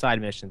 like, the side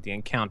missions, the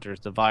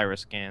encounters, the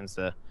virus scans,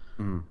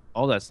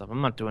 all that stuff.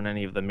 I'm not doing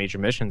any of the major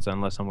missions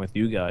unless I'm with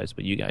you guys,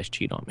 but you guys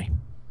cheat on me.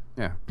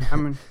 Yeah. I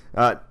mean,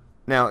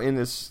 now, in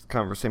this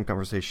same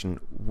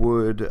conversation,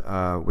 with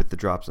the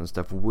drops and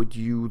stuff, would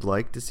you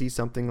like to see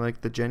something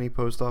like the Jenny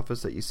post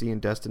office that you see in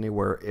Destiny,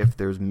 where if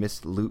there's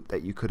missed loot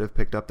that you could have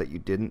picked up that you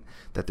didn't,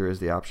 that there is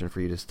the option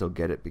for you to still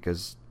get it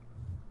because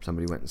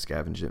somebody went and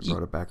scavenged it and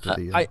brought it back to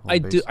the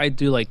home base? I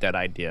do like that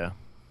idea.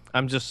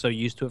 I'm just so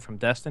used to it from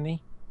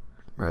Destiny,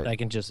 right? I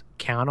can just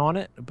count on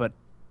it, but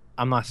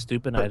I'm not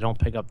stupid. I don't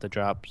pick up the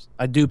drops.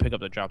 I do pick up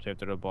the drops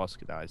after the boss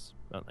dies.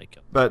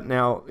 But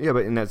now, yeah,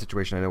 but in that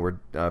situation, I know where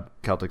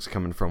Celtic's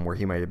coming from, where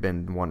he might have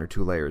been 1 or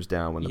 2 layers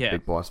down when the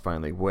big boss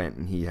finally went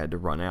and he had to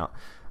run out.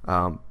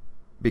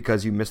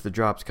 Because you missed the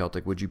drops,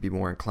 Celtic, would you be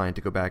more inclined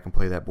to go back and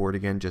play that board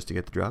again just to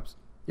get the drops?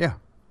 Yeah,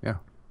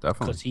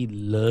 definitely. Because he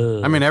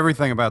loves. I mean,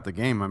 everything about the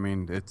game. I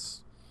mean,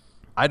 it's.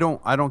 I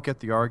don't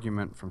get the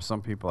argument from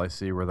some people I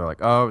see where they're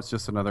like, "Oh, it's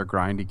just another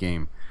grindy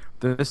game."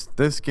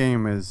 This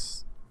game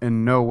is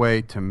in no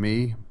way to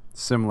me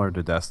similar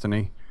to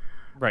Destiny.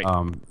 Right.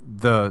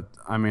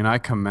 I mean, I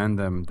commend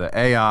them. The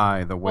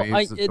AI, the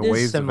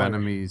waves of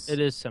enemies. It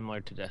is similar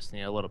to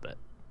Destiny a little bit.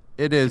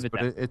 It is,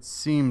 but it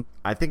seemed.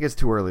 I think it's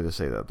too early to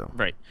say that, though.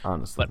 Right.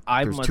 Honestly,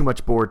 but there's too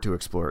much board to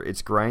explore.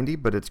 It's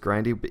grindy, but it's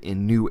grindy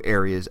in new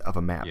areas of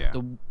a map. Yeah.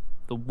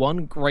 The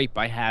one gripe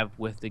I have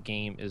with the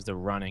game is the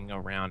running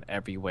around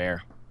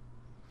everywhere.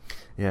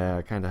 Yeah,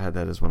 I kind of had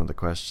that as one of the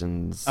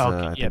questions.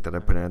 Okay, I think that I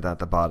put it at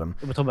the bottom.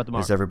 We'll talk about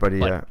tomorrow. Is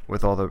everybody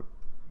with all the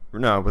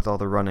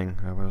running?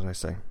 What did I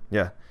say?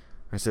 Yeah,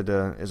 I said,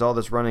 is all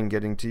this running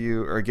getting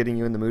you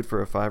in the mood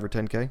for a 5 or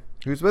 10K?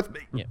 Who's with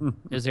me? Yeah.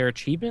 Is there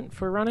achievement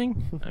for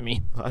running? I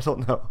mean, I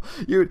don't know.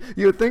 You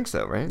would think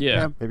so, right?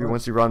 Yeah. Maybe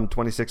once you run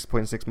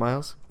 26.6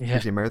 miles,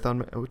 gives you a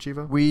marathon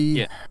achievo.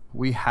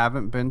 We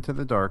haven't been to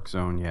the Dark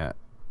Zone yet,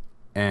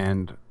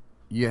 and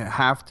you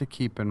have to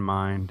keep in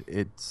mind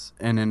it's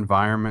an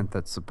environment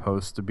that's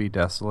supposed to be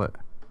desolate.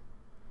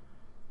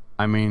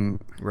 I mean,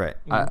 right.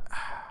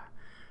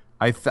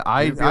 I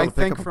think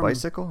pick up a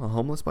bicycle, a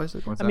homeless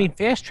bicycle. I mean,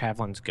 fast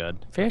traveling's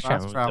good. Fast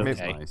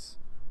traveling's okay. Nice.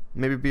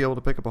 Maybe be able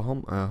to pick up a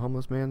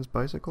homeless man's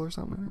bicycle or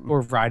something.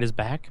 Or ride his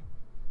back.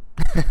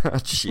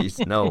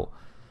 Jeez, no.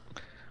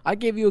 I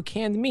gave you a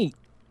canned meat.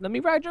 Let me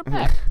ride your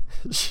back.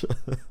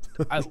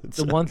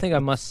 The one thing I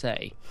must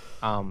say,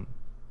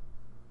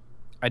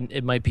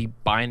 it might be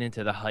buying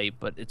into the hype,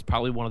 but it's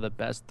probably one of the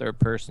best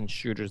third-person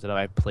shooters that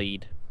I've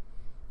played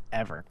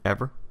ever.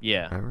 Ever?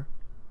 Yeah. Ever?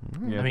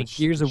 Yeah, I mean,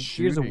 Gears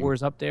of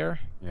War's up there.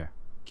 Yeah.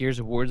 Gears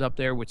of War's up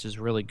there, which is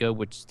really good,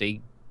 which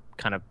they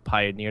kind of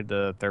pioneered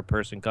the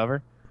third-person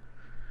cover.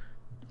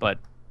 But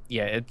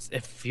yeah,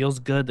 it feels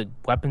good. The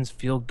weapons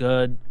feel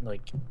good.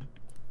 Like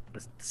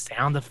the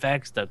sound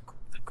effects, the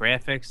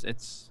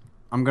graphics.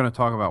 I'm going to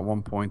talk about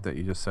one point that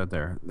you just said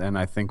there, and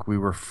I think we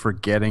were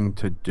forgetting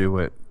to do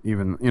it.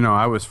 Even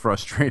I was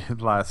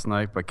frustrated last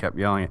night, but kept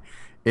yelling it.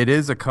 It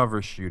is a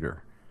cover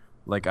shooter.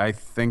 Like, I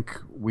think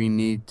we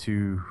need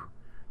to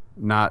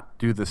not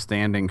do the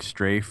standing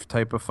strafe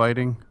type of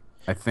fighting.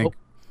 I think.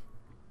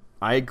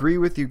 I agree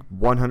with you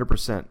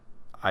 100%.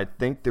 I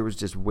think there was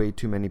just way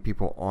too many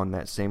people on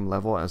that same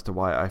level as to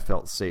why I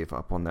felt safe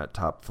up on that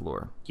top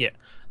floor. Yeah.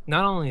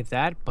 Not only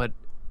that, but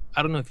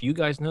I don't know if you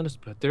guys noticed,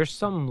 but there's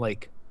some,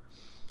 like,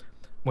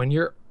 when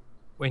you're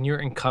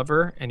in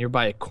cover and you're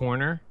by a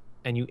corner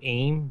and you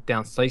aim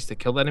down sights to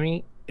kill the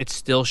enemy, it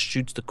still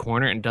shoots the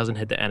corner and doesn't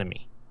hit the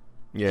enemy.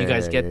 Yeah, do you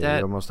guys get that?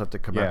 You almost have to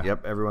come out.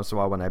 Yep, every once in a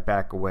while when I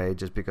back away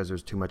just because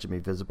there's too much of me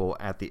visible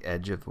at the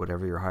edge of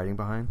whatever you're hiding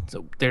behind.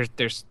 So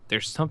there's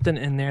something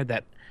in there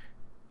that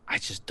I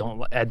just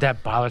don't.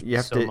 That bothers me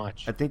so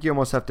much. I think you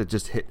almost have to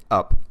just hit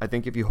up. I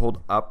think if you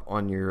hold up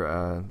on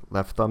your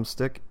left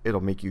thumbstick, it'll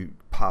make you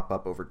pop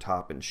up over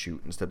top and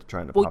shoot instead of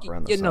trying to pop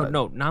around the side.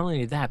 No. Not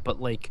only that, but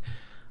like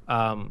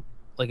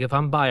if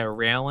I'm by a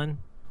railing,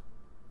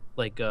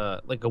 like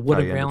a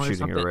wooden railing or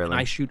something, and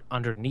I shoot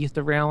underneath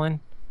the railing,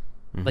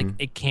 like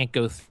it can't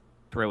go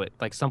through it.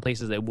 Like some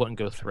places it wouldn't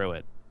go through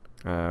it.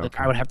 Like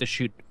I would have to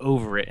shoot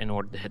over it in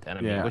order to hit the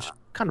enemy, which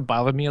kind of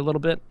bothered me a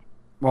little bit.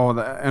 Well,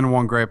 and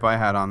one gripe I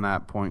had on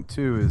that point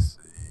too is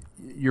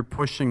you're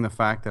pushing the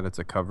fact that it's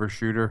a cover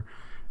shooter,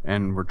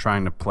 and we're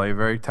trying to play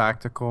very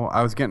tactical.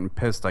 I was getting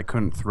pissed. I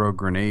couldn't throw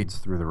grenades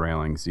through the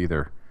railings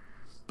either.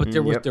 But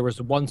there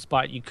was one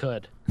spot you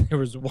could. There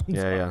was one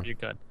spot you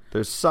could.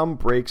 There's some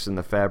breaks in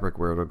the fabric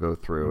where it'll go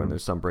through, and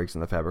there's some breaks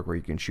in the fabric where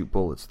you can shoot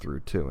bullets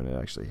through too, and it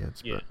actually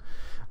hits. Yeah.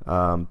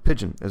 But,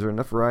 Pigeon, is there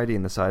enough variety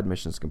in the side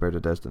missions compared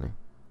to Destiny?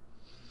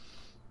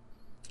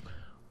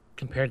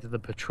 Compared to the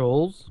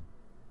patrols?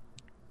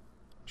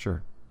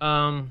 Sure.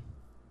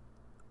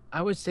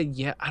 I would say,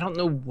 yeah. I don't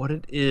know what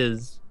it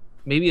is.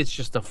 Maybe it's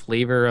just the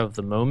flavor of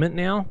the moment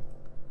now.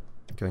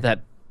 Okay.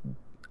 That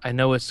I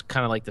know it's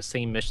kind of like the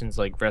same missions,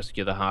 like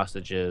rescue the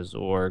hostages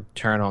or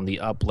turn on the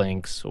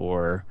uplinks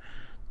or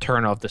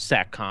turn off the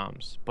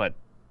satcoms. But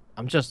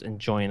I'm just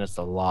enjoying this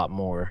a lot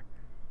more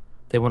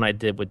than when I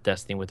did with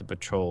Destiny with the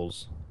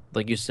patrols.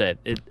 Like you said,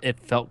 it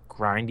felt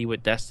grindy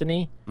with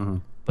Destiny,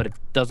 but it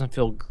doesn't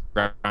feel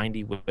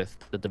grindy with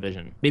the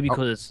Division. Maybe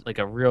because it's like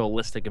a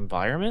realistic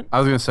environment. I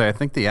was going to say, I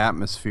think the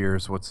atmosphere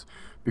is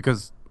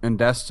because in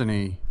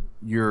Destiny,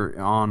 you're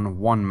on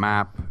one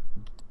map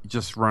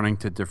just running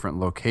to different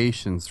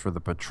locations for the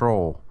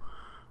patrol,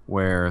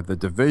 where the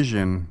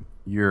Division,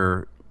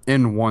 you're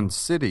in one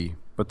city,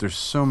 but there's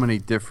so many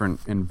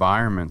different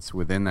environments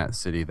within that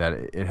city that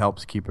it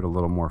helps keep it a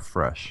little more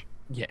fresh.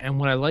 Yeah, and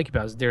what I like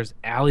about it is there's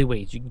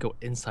alleyways. You can go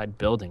inside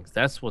buildings.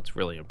 That's what's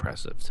really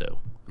impressive, too.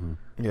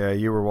 Yeah,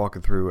 you were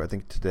walking through, I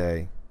think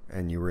today,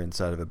 and you were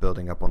inside of a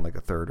building up on like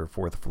a 3rd or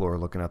 4th floor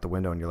looking out the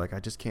window, and you're like, I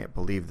just can't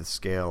believe the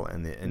scale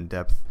and the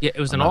in-depth it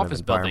was an amount office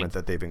of environment building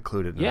that they've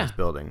included in this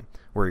building,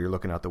 where you're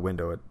looking out the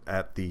window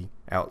at the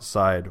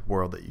outside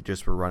world that you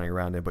just were running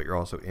around in, but you're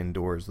also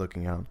indoors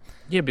looking out.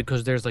 Yeah,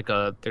 because there's like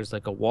a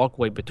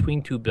walkway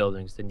between two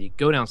buildings. Then you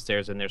go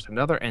downstairs, and there's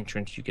another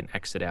entrance you can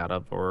exit out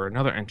of, or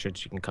another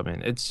entrance you can come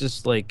in. It's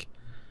just like,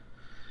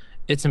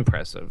 it's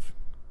impressive.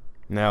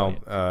 Now,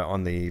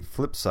 on the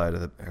flip side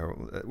of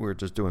we're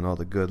just doing all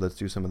the good. Let's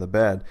do some of the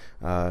bad.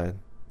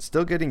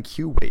 Still getting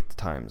queue wait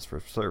times for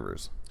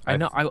servers. I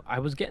know. I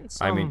was getting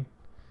some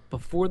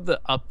before the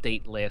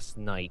update last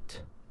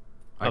night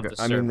of the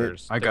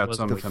servers. I got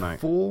some tonight.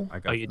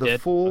 The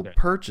full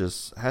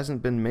purchase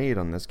hasn't been made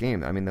on this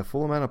game. I mean, the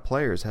full amount of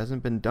players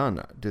hasn't been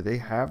done. Do they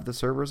have the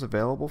servers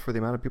available for the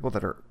amount of people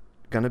that are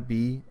going to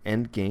be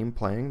end game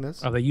playing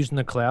this? Are they using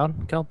the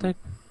cloud, Celtic?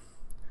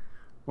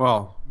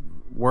 Well,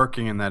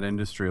 working in that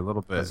industry a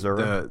little bit,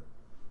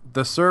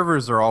 the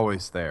servers are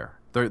always there.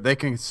 They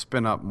can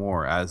spin up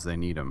more as they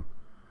need them.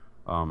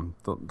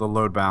 The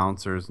load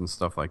balancers and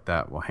stuff like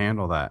that will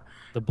handle that.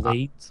 The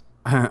blades.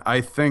 I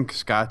think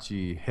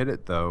Scotchy hit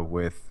it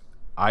though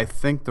I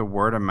think the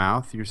word of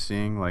mouth you're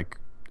seeing, like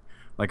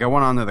I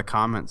went onto the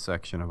comment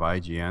section of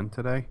IGN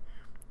today,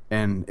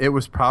 and it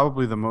was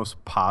probably the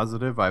most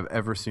positive I've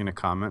ever seen a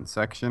comment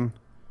section.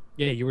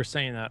 Yeah, you were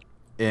saying that.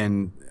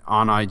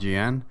 On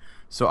IGN.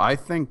 So I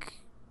think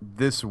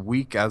this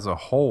week as a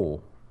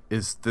whole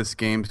this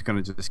game's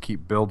going to just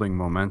keep building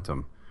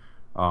momentum.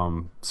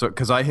 So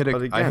because I hit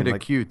a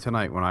queue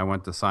tonight when I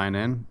went to sign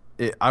in.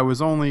 I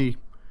was only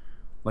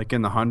like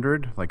in the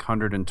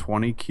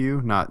 120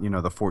 queue, not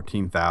the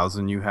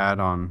 14,000 you had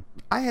on.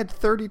 I had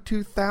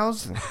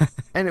 32,000,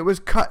 and it was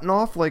cutting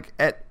off like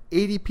at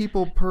 80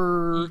 people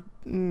per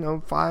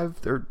 5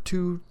 or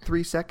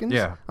 2-3 seconds.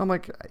 Yeah, I'm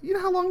like,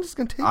 how long is this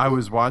gonna take? I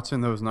was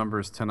watching those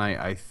numbers tonight.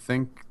 I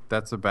think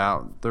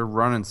they're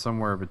running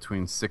somewhere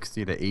between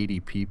 60 to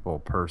 80 people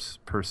per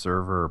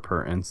server or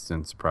per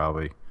instance,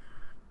 probably.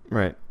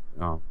 Right.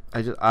 Oh.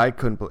 I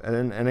couldn't believe,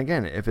 and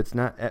again, if it's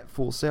not at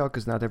full sale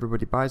because not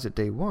everybody buys it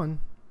day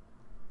one,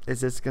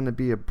 is this going to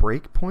be a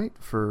break point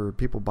for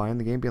people buying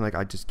the game being like,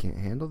 I just can't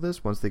handle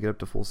this once they get up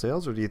to full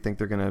sales? Or do you think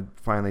they're going to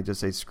finally just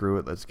say, screw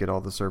it, let's get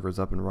all the servers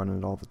up and running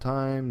it all the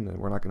time, and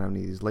we're not going to have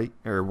any of these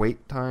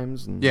wait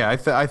times? Yeah,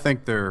 I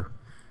think they're,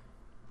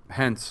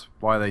 hence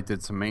why they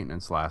did some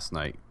maintenance last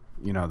night.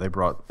 They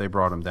brought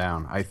them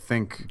down. I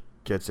think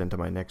gets into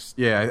my next.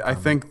 Yeah, I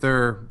think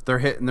they're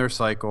hitting their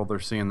cycle. They're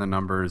seeing the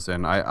numbers,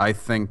 and I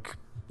think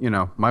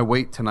my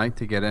wait tonight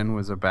to get in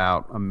was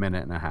about a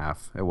minute and a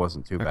half. It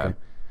wasn't too bad.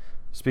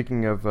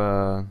 Speaking of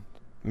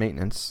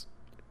maintenance,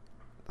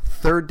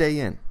 third day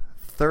in,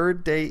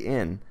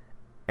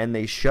 and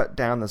they shut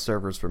down the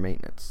servers for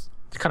maintenance.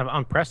 It's kind of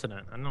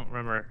unprecedented. I don't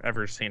remember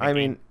ever seeing. I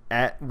mean,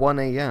 at 1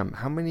 a.m.,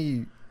 how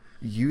many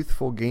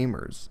youthful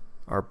gamers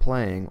are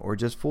playing, or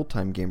just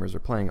full-time gamers are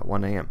playing at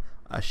 1 a.m.?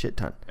 A shit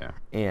ton. Yeah.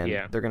 And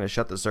they're going to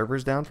shut the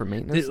servers down for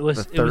maintenance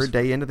the third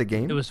day into the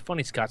game? It was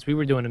funny, Scott. We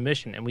were doing a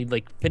mission, and we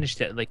finished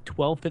it at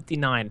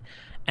 12:59,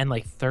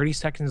 and 30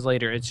 seconds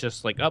later, it's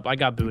just I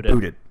got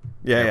booted.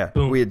 Yeah.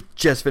 Boom. We had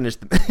just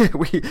finished.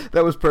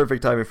 That was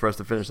perfect timing for us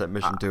to finish that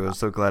mission, too. I was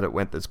so glad it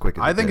went this quick.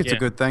 I think it's a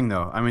good thing,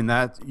 though. I mean,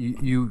 that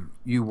you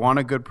want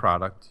a good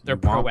product. They're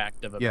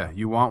proactive.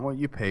 You want what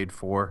you paid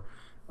for.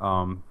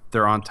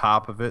 They're on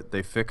top of it.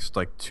 They fixed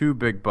 2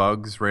 big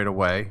bugs right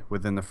away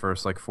within the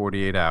first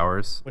 48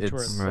 hours. Which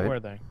were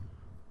they?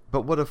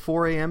 But would a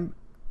 4 a.m.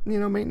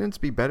 maintenance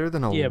be better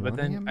than a 1 a.m. but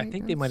then maintenance? I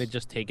think they might have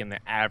just taken the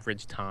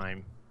average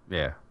time.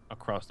 Yeah.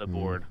 Across the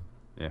board.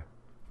 Yeah.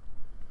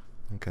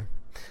 Okay.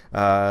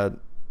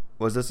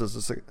 Was this a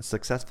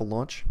successful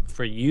launch?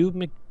 For you,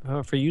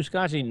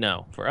 Scotchy?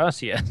 No. For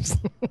us, yes.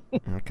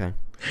 Okay.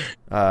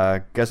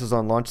 Guesses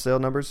on launch sale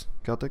numbers,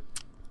 Celtic?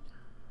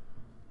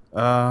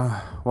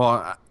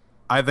 Well,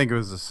 I think it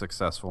was a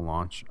successful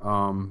launch.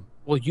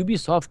 Well,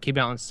 Ubisoft came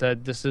out and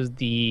said this is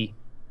the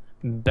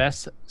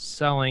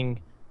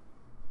best-selling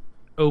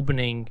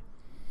opening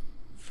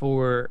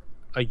for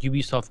a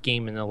Ubisoft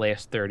game in the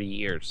last 30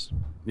 years.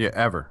 Yeah,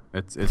 ever.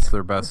 It's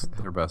their best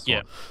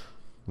Yeah.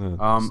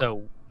 one.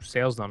 So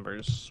sales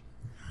numbers.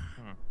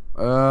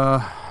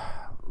 Let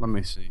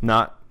me see.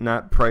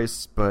 Not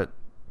price, but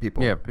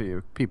people. Yeah,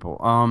 people.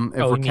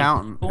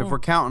 If we're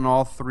counting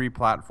all three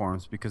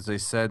platforms, because they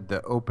said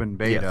the open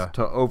beta. Yes,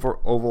 to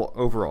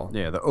overall.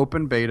 Yeah, the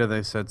open beta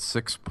they said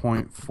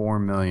 6.4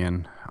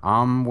 million.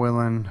 I'm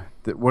willing.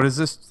 What is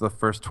this? The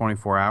first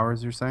 24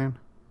 hours? You're saying?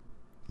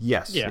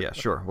 Yes. Yeah. Yeah.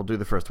 Sure. We'll do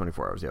the first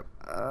 24 hours. Yep.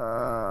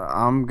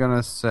 I'm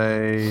gonna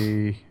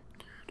say.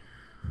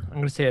 I'm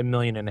gonna say 1.5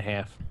 million.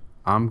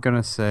 I'm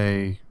gonna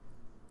say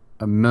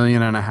 1.5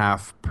 million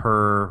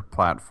per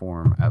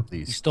platform at You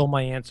least. stole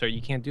my answer.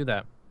 You can't do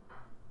that.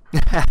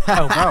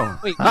 Oh,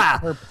 Wait,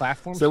 per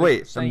platform? So wait,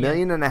 you're saying-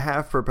 1.5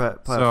 million per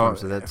platform.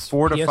 So that's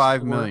 4 to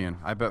 5 PS4. million.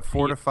 I bet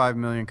 4 to 5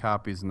 million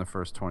copies in the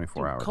first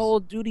 24 Dude, hours. Call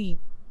of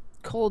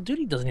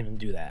Duty doesn't even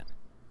do that.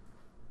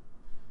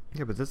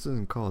 Yeah, but this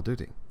isn't Call of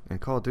Duty. And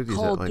Call of Duty is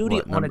Call at of like Duty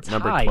what, on its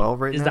number high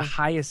 12 right is now? the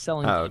highest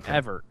selling Oh, game okay.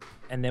 ever,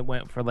 and it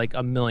went for like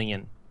 1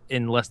 million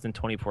in less than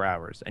 24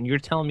 hours. And you're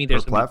telling me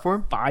there's Per gonna be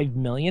platform? 5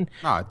 million?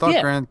 No, I thought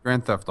Yeah.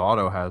 Grand Theft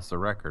Auto has the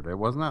record. It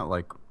wasn't that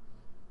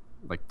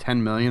like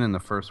 10 million in the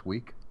first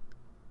week.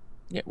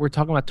 Yeah, we're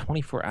talking about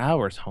 24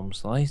 hours, home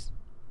slice.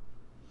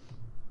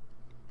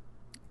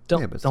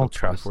 Yeah, but still Don't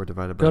trust. 24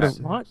 divided by Go to 6.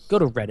 what? Go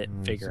to Reddit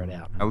and figure it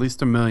out. At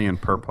least 1 million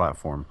per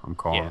platform. I'm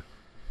calling. Yeah.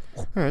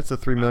 All right, so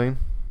 3 million.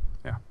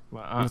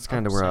 Well, That's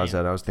kind of where I was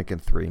at. I was thinking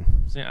 3.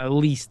 At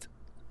least.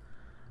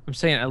 I'm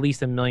saying at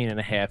least 1.5 million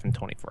in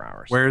 24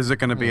 hours. Where is it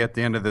going to be at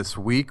the end of this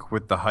week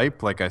with the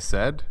hype? Like I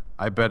said,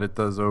 I bet it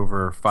does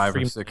over 5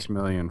 or 6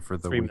 million for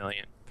the 3 week.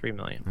 million. 3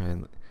 million.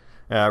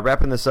 And,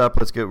 wrapping this up,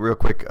 let's get real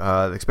quick.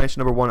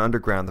 Expansion number 1,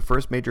 Underground. The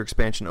first major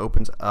expansion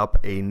opens up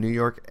a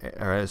new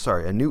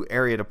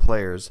area to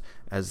players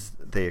as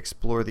they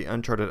explore the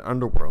uncharted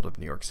underworld of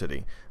New York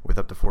City with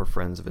up to 4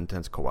 friends of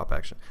intense co-op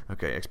action.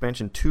 Okay,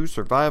 expansion 2,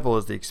 Survival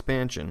is the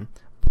expansion.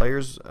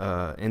 Players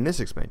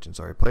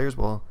players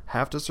will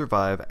have to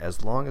survive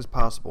as long as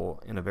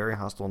possible in a very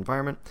hostile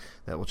environment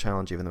that will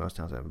challenge even the most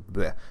talented.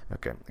 Bleh.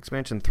 Okay,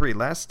 expansion 3,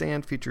 Last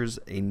Stand features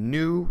a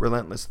new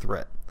relentless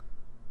threat.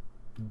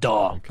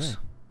 Dogs.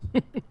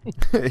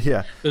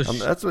 Yeah, Those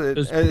that's what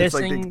those it's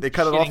like. pissing, They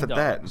cut it off shitting at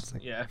that. dogs. It's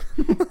like,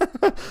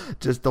 Yeah.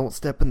 just don't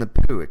step in the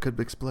poo; it could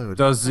explode.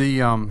 Does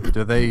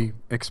the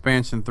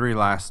expansion 3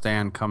 Last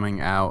Stand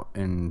coming out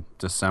in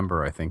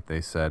December? I think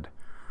they said.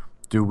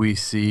 Do we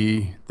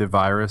see the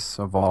virus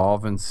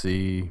evolve and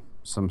see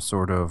some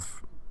sort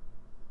of,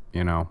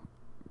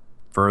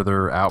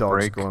 further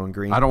outbreak? Dogs glowing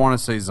green. I don't want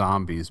to say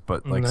zombies,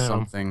 but like No.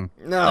 something.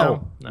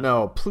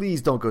 No,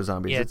 please don't go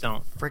zombies. Yeah, it's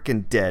don't.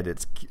 freaking dead.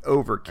 It's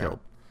overkill.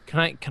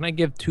 Can I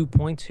give 2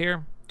 points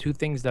here? 2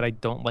 things that I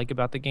don't like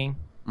about the game.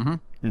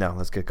 No,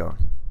 let's get going.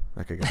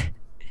 Okay, go.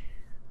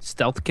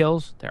 Stealth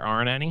kills. There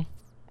aren't any.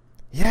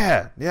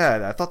 Yeah.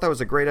 I thought that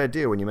was a great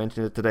idea when you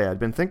mentioned it today. I'd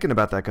been thinking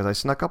about that because I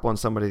snuck up on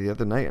somebody the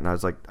other night, and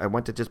I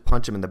went to just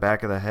punch him in the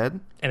back of the head.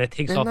 And it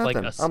takes And off like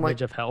a nothing. I'm like-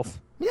 smidge of health.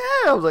 Yeah,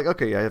 I was like,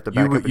 okay, I have to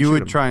back up and You shoot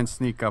would him. try and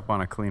sneak up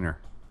on a cleaner.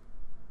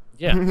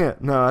 Yeah. Yeah,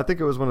 no, I think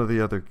it was one of the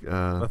other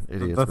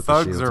idiots. The with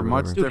thugs shields are or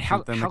much whatever. Dude, how-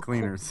 different than how the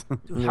cleaners.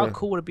 Dude, how Yeah.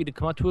 cool would it be to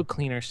come up to a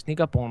cleaner, sneak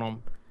up on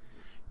him,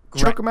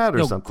 Choke him out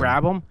or something.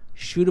 grab him,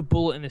 shoot a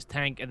bullet in his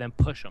tank, and then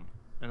push him,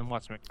 and then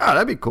watch him. Oh,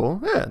 that'd be cool.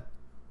 Yeah.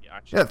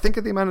 Actually, Yeah, think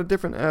of the amount of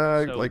different,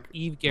 So, like,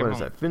 Eve what is Guillermo,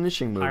 that,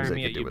 finishing moves hire they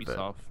me could at do with that.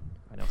 Ubisoft.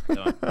 I know what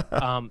they're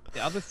doing.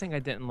 The other thing I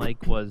didn't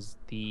like was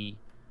the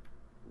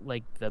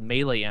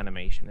melee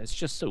animation. It's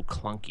just so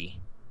clunky.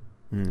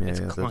 It's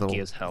the clunky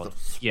little- as hell. little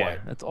Yeah,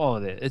 swipe. that's all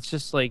it is. It's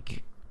just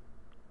like,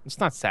 it's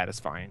not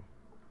satisfying.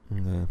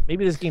 Yeah.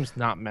 Maybe this game's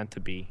not meant to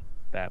be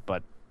that,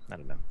 but I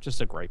don't know.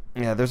 Just a gripe.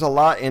 Yeah, there's a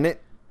lot in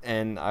it,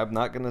 and I'm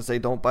not gonna say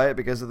don't buy it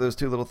because of those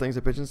 2 little things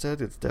that Pigeon said.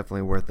 It's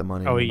definitely worth the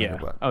money. Oh no yeah.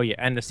 matter what. Oh yeah,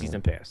 and the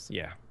season pass.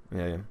 Yeah.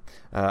 Yeah.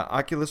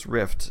 Oculus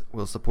Rift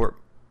will support.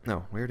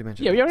 No, we already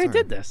mentioned. Yeah, we that. already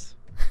Sorry. did this.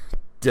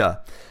 Duh.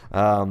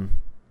 Oh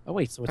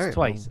wait, so it's All right,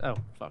 twice. Oh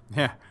fuck.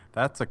 Yeah,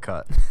 that's a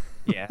cut.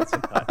 Yeah, it's a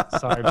cut.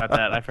 Sorry about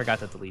that. I forgot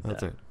to delete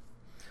That's that. it.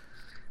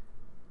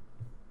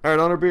 All right,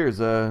 on our beers.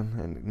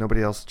 And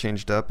nobody else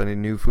changed up. Any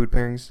new food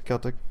pairings,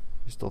 Celtic?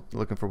 You still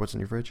looking for what's in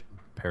your fridge?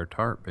 Pear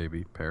tart,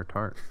 baby. Pear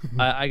tart.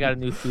 I got a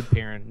new food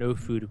pairing. No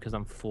food because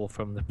I'm full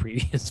from the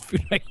previous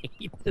food I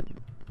ate.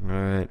 All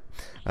right.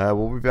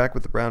 We'll be back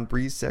with the Brown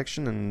Breeze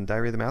section and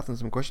Diary of the Mouth and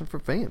some questions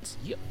from fans.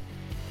 Yep.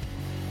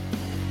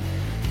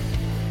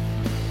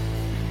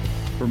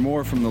 For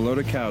more from the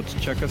Loaded Couch,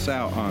 check us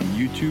out on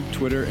YouTube,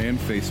 Twitter, and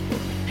Facebook.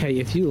 Hey,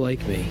 if you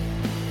like me,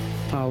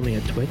 follow me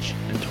on Twitch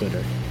and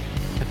Twitter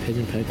at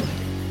Pigeon Peg Leg.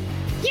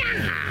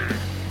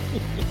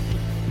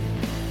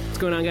 What's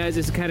going on, guys?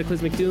 This is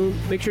Cataclysmic Doom.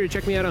 Make sure to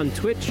check me out on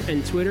Twitch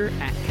and Twitter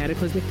at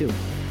Cataclysmic Doom.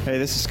 Hey,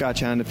 this is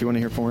Scotchhound. If you want to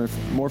hear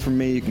more from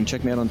me, you can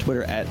check me out on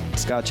Twitter at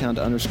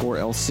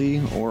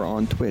Scotchhound_LC or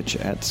on Twitch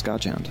at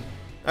Scotchhound.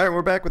 All right,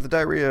 we're back with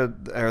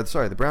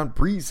the Brown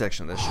Breeze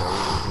section of this show.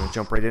 We're going to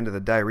jump right into the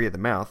diarrhea of the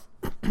mouth.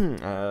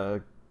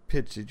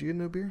 Pitch, did you get a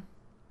new beer?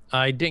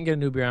 I didn't get a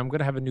new beer. I'm going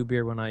to have a new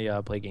beer when I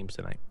play games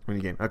tonight. When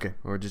you game? Okay,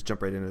 we'll just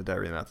jump right into the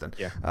diarrhea of the mouth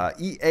then. Yeah.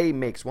 EA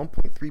makes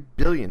 $1.3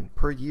 billion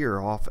per year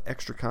off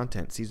extra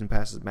content, season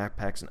passes, map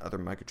packs, and other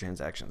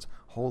microtransactions.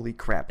 Holy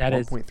crap! That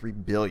is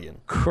 $1.3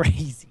 billion.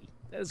 Crazy.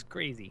 That's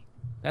crazy.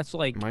 That's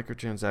like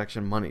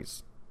microtransaction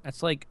monies.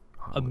 That's like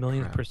Holy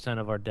 1,000,000%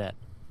 of our debt.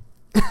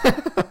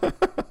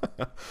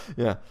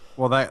 Yeah.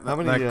 Well, that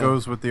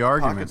goes with the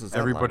argument.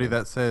 Everybody that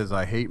that says,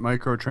 I hate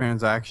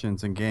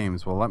microtransactions in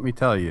games. Well, let me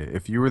tell you,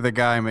 if you were the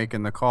guy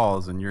making the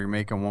calls and you're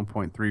making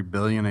 $1.3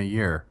 billion a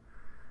year,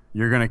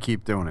 you're going to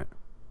keep doing it.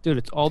 Dude,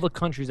 it's all the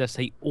countries that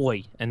say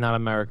oi and not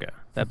America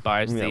that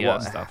buys the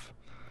stuff.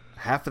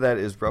 Half of that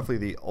is roughly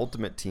the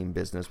Ultimate Team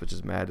business, which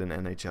is Madden,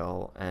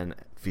 NHL, and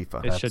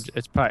FIFA.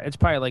 It's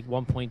probably like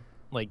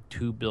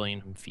 1.2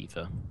 billion in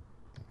FIFA.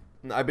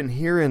 I've been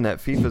hearing that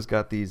FIFA's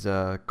got these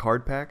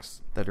card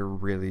packs that are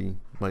really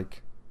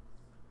like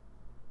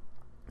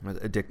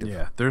addictive.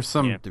 Yeah, there's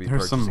some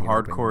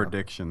hardcore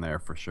addiction there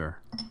for sure.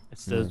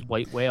 It's those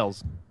white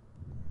whales.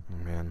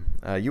 Man,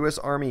 U.S.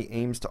 Army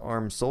aims to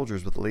arm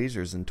soldiers with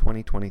lasers in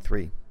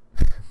 2023.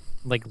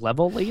 Like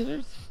level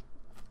lasers?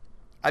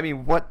 I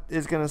mean, what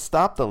is going to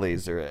stop the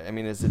laser? I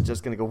mean, is it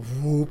just going to go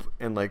whoop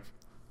and like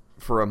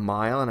for a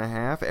mile and a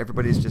half,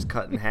 everybody's just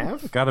cut in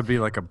half? Got to be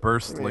like a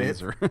burst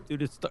laser.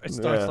 Dude, it starts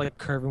like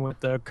curving with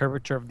the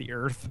curvature of the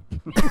Earth.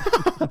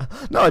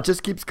 No, it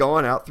just keeps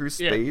going out through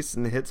space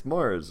and hits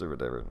Mars or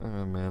whatever.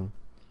 Oh, man.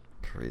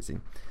 Crazy.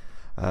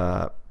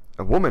 A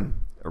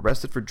woman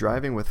arrested for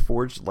driving with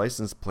forged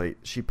license plate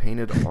she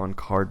painted on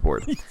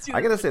cardboard.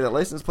 I got to say, that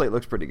license plate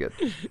looks pretty good.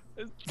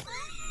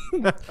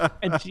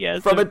 And she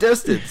has from a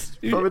distance,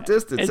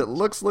 it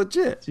looks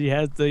legit. She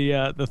has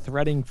the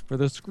threading for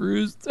the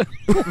screws.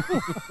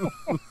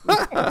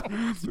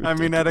 I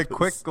mean, at a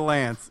quick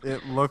glance,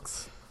 it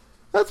looks.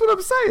 That's what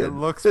I'm saying. It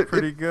looks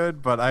pretty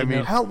good, but I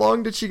mean, how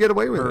long did she get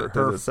away with it?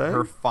 Does it say?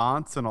 Her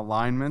fonts and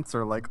alignments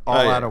are like all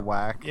out of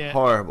whack. Yeah.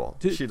 Horrible.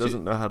 She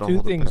doesn't know how to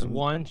hold two things. a pen.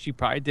 One, she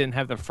probably didn't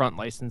have the front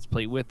license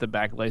plate with the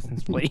back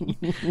license plate,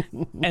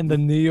 and the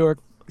New York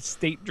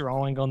State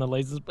drawing on the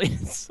license plate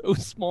is so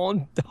small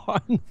and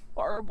darn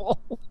horrible.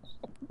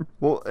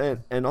 Well,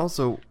 and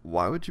also,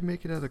 why would you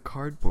make it out of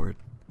cardboard?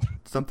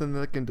 Something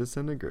that can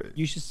disintegrate.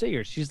 You should see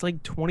her. She's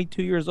like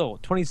 22 years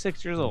old,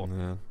 26 years old.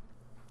 Yeah.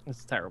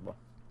 It's terrible.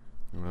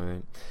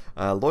 Right.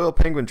 Loyal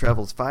penguin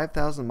travels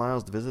 5,000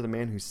 miles to visit a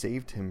man who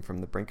saved him from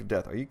the brink of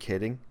death. Are you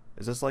kidding?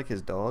 Is this like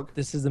his dog?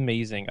 This is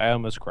amazing. I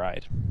almost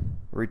cried.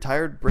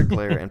 Retired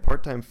bricklayer and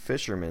part-time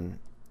fisherman.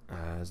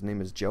 His name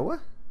is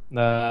Joa?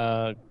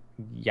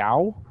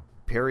 Yao?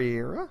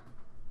 Pereira?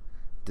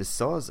 De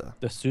Souza.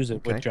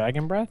 With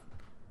dragon breath?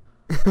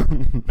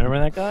 Remember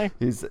that guy?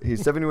 He's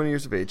 71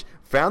 years of age.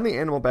 Found the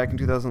animal back in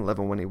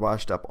 2011 when he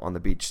washed up on the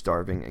beach,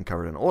 starving and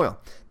covered in oil.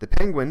 The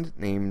penguin,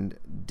 named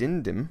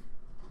Dindim,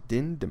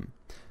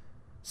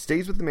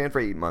 stays with the man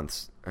for 8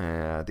 months.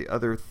 The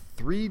other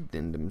 3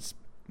 Dindims...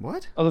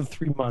 What? Other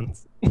 3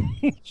 months.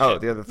 Oh,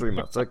 the other 3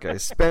 months. Okay.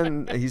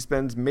 He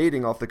spends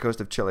mating off the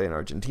coast of Chile and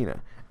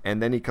Argentina.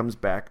 And then he comes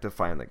back to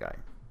find the guy.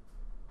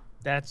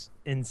 That's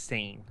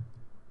insane.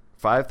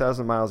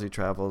 5,000 miles he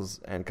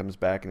travels and comes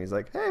back and he's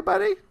like, hey,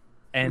 buddy.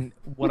 And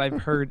what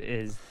I've heard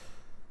is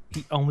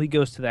he only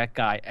goes to that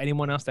guy.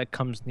 Anyone else that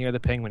comes near the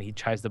penguin, he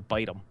tries to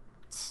bite him.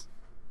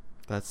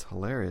 That's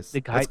hilarious.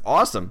 That's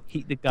awesome.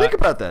 Think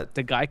about that.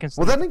 The guy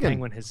considers the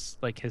penguin his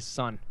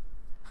son.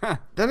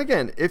 Then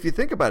again, if you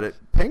think about it,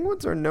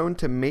 penguins are known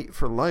to mate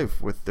for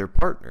life with their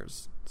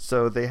partners.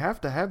 So they have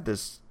to have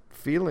this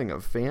feeling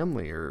of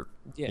family or,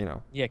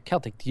 Yeah,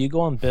 Celtic, do you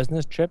go on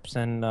business trips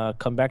and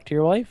come back to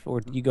your wife?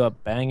 Or do you go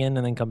up banging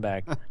and then come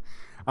back?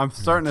 I'm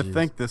starting to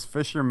think this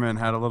fisherman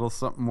had a little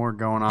something more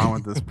going on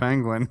with this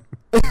penguin.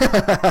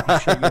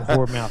 Shut your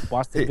whore mouth.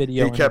 Watch the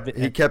video.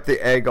 He kept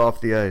the egg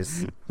off the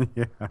ice.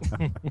 Yeah.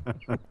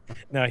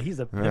 No, he's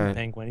a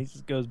penguin. He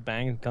just goes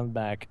bang and comes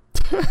back.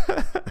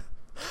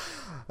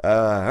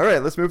 All right,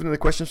 let's move into the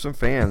questions from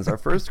fans. Our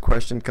first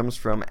question comes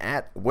from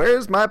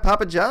Where's My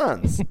Papa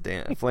John's?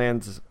 Dan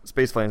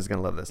Space Flans is going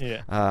to love this.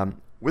 Yeah.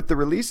 With the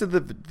release of the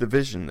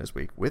Division this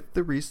week,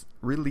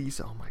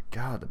 oh my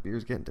God, the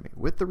beer's getting to me.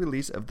 With the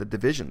release of the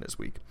Division this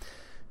week,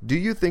 do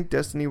you think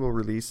Destiny will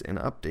release an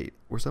update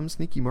or some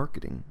sneaky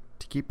marketing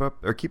to keep up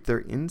or keep their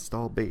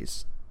install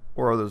base,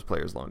 or are those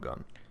players long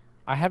gone?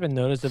 I haven't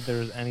noticed if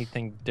there's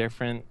anything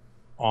different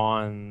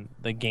on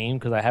the game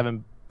because I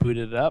haven't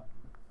booted it up.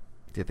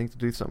 Do you think they'll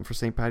do something for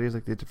St. Patty's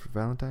like they did for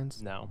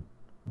Valentine's? No,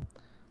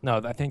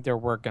 I think they're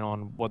working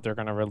on what they're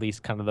going to release,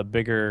 kind of the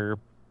bigger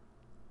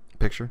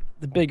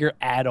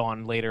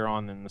add-on later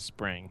on in the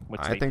spring. Which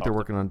I think they're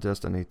working on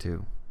Destiny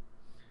 2.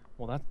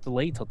 Well, that's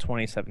delayed till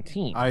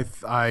 2017.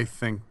 I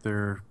think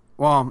they're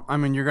Well, I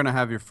mean, you're going to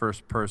have your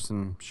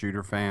first-person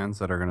shooter fans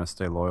that are going to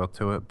stay loyal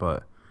to it,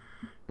 but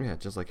Yeah,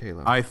 just like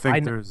Halo. I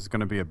think there's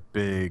going to be a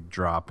big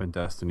drop in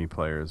Destiny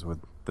players with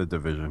the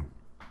Division.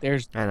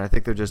 And I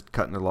think they're just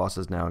cutting their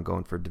losses now and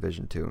going for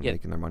Division 2 and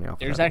making their money off of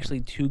that. There's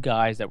actually 2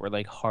 guys that were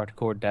like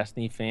hardcore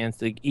Destiny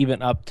fans, like,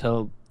 even up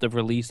till the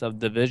release of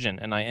Division.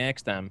 And I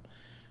asked them,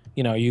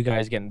 you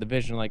guys getting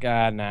Division? Like,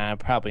 nah,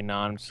 probably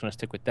not. I'm just going to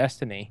stick with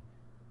Destiny.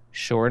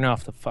 Sure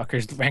enough, the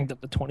fuckers ranked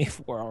up to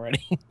 24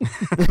 already.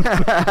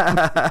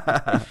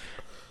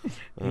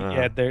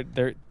 Yeah,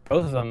 they're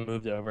both of them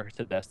moved over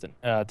to Destiny,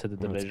 to the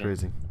Division. That's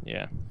crazy.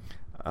 Yeah.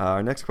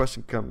 Our next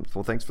question comes.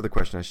 Well, thanks for the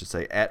question, I should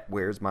say. At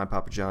Where's My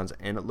Papa John's,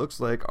 and it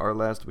looks like our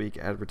last week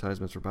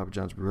advertisements for Papa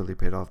John's really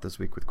paid off this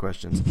week with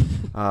questions.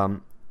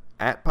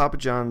 At Papa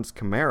John's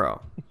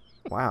Camaro.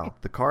 Wow,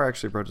 the car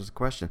actually brought us a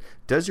question.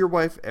 Does your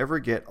wife ever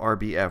get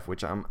RBF,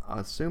 which I'm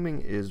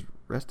assuming is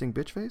resting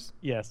bitch face?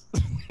 Yes.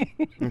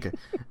 Okay.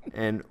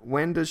 And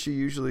when does she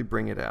usually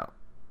bring it out?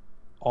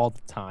 All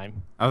the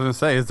time. I was going to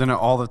say, isn't it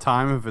all the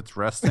time if it's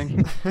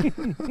resting?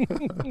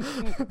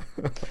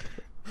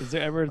 Is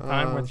there ever a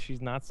time when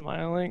she's not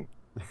smiling?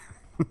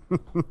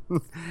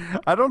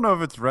 I don't know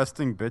if it's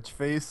resting bitch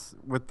face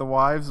with the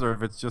wives or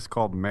if it's just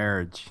called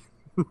marriage.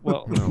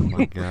 Well, Oh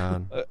my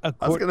god.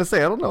 I was gonna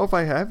say I don't know if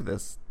I have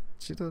this.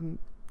 She doesn't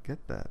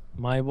get that.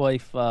 my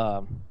wife,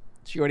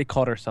 she already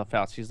called herself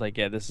out. She's like,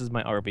 yeah, this is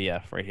my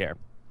RBF right here.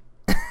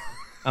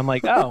 I'm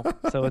like, oh,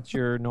 so it's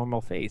your normal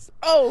face.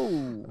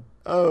 Oh,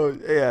 Oh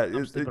yeah,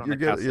 sleeping on the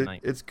couch tonight.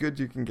 it's good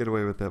you can get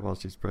away with that while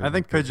she's pregnant. I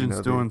think 'cause, Pigeon's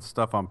doing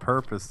stuff on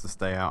purpose to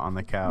stay out on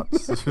the couch.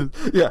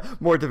 Yeah,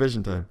 more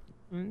Division time.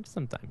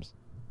 Sometimes.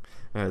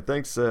 All right,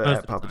 thanks of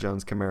at the Papa time.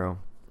 John's Camaro.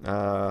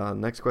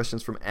 Next question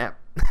is from app.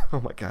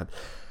 Oh my god,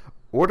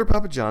 order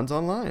Papa John's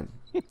online.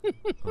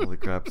 Holy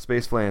crap,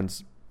 Space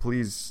Flans,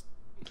 please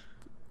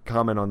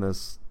comment on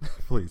this,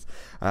 please.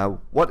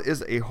 What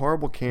is a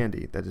horrible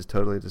candy that is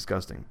totally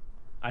disgusting?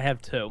 I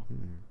have 2.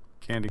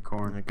 Candy There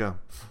corn. you go.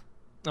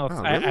 Oh,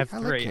 Oh, I really? have I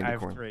like 3. candy I have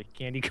corn. 3.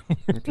 Candy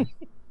corn.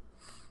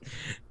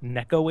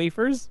 Necco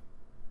wafers?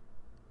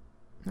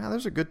 Nah,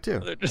 those are good too.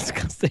 They're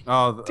disgusting.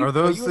 Oh, Dude, are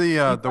those you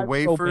a the 25-year-old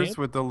wafers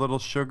man? with the little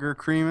sugar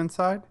cream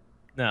inside?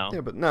 No.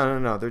 Yeah, but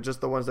no. They're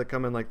just the ones that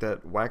come in like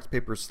that wax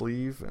paper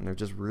sleeve, and they're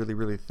just really,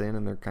 really thin,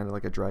 and they're kind of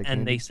like a dry candy.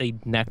 And they say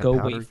Necco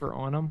powder. wafer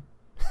on them.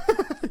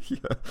 Yeah,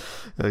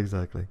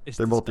 exactly. It's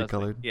They're disgusting.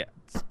 multicolored. Yeah.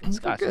 They're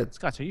Scotch, good.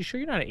 Scotch, are you sure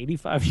you're not an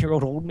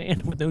 85-year-old old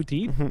man with no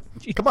teeth?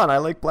 Jeez. Come on, I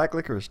like black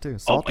licorice too.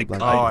 Salty my black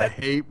God. Oh, licorice.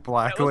 I hate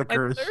black That was my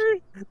licorice.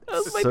 third. That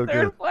was my So third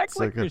good. black So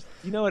good. licorice.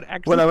 You know what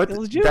actually When I went,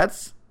 kills you?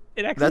 that's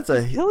It actually that's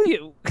a- can kill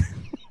you.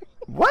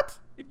 what?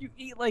 If you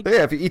eat like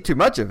Yeah, if you eat too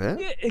much of it.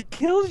 yeah, it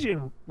kills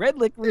you. Red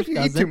licorice If you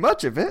eat doesn't. too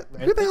much of it,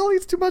 who the hell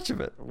eats too much of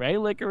it? Red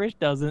licorice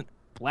doesn't.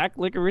 Black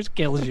licorice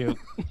kills you.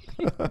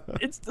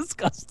 It's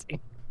disgusting.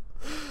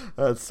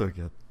 That's so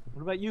good.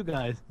 What about you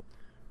guys?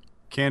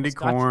 Candy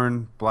Scotch-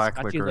 corn, black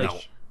Scotchy licorice.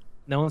 like-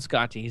 No one's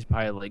Scotchy. He's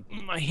probably like,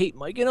 I hate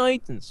Mike and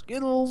Ike's and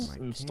Skittles My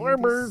and candies.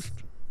 Starburst.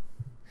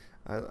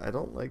 I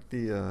don't like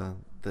the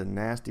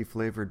nasty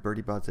flavored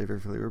Birdie Bots every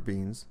flavor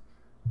beans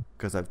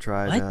because I've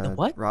tried What? The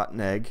what? rotten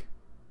egg,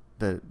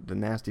 the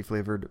nasty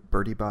flavored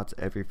Birdie Bots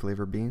every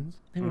flavor beans.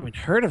 I haven't even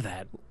heard of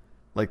that.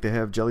 Like they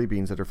have jelly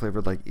beans that are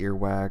flavored like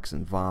earwax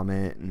and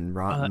vomit and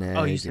rotten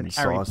egg you said and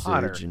Harry sausage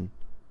Potter. and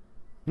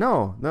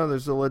no,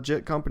 there's a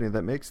legit company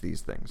that makes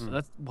these things. So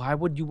that's why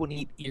would you wouldn't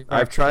eat ear?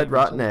 I've tried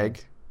rotten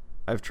egg.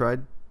 I've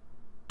tried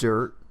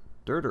dirt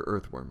or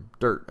earthworm.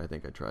 Dirt, I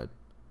think I tried.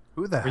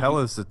 Who the hell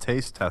is the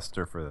taste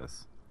tester for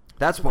this?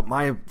 That's what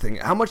my thing.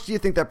 How much do you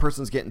think that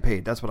person's getting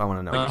paid? That's what I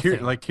want to know.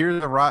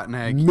 Here's a rotten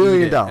egg. $1 eat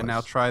million it, and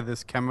now try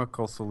this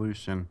chemical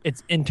solution.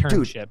 It's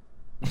internship.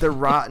 The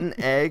rotten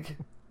egg,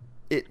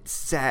 it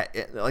sat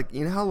like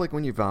you know how like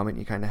when you vomit,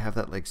 you kind of have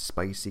that like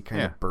spicy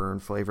kind Yeah. of burn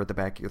flavor at the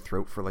back of your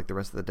throat for like the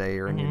rest of the day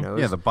or in your nose.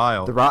 Yeah, the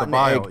bile. The rotten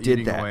bile egg did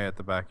eating that. away at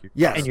the back of your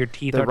Yes, And your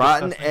teeth The are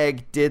rotten disgusting.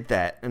 egg did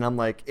that, and I'm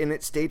like, and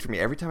it stayed for me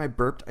every time I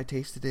burped. I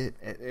tasted it,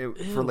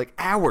 for like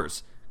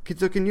hours.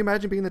 So can you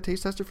imagine being the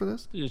taste tester for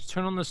this? Just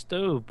turn on the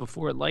stove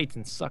before it lights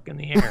and suck in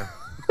the air.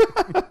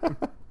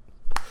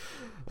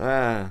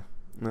 All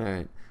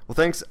right. Well,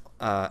 thanks.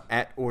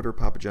 At Order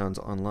Papa John's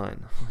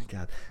online. Oh my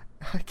god,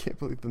 I can't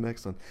believe the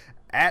next one.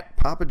 At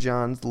Papa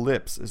John's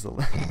lips is the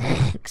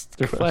next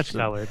They're flesh question.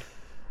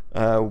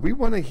 colored. We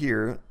want to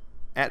hear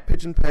at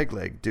Pigeon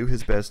Pegleg do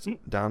his best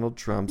Donald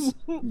Trump's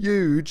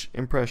huge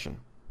impression.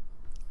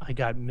 I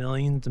got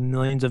millions and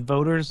millions of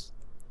voters.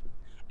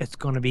 It's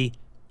gonna be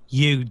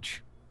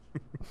huge.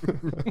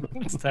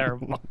 It's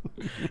terrible,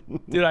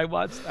 dude. I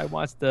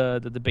watched the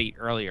debate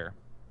earlier.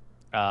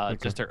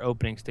 Just their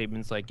opening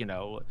statements, like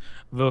vote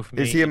for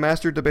me. Is he a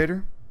master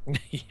debater?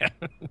 Yeah,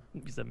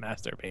 he's a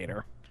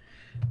masturbator.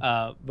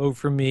 Vote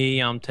for me.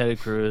 I'm Ted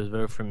Cruz.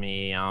 Vote for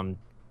me.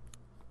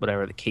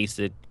 Whatever the case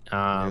is.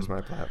 Here's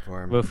my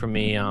platform. Vote for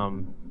me.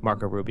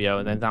 Marco Rubio.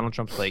 And then Donald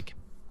Trump's like,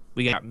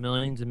 we got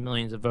millions and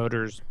millions of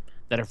voters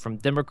that are from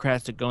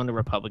Democrats that go into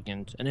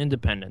Republicans and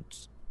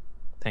independents.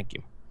 Thank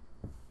you.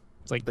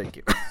 like, Thank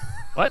you.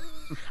 what?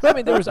 I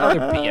mean, there was other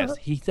BS.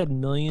 He said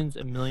millions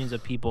and millions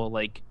of people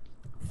like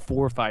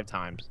 4 or 5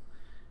 times.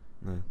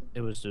 Yeah.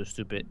 It was so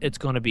stupid. It's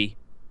going to be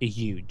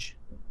huge.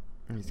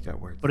 He's got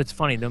words. But it's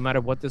funny. No matter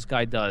what this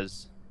guy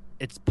does,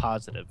 it's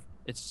positive.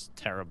 It's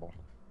terrible.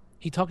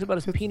 He talked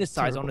about his penis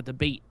size on a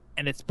debate,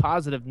 and it's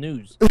positive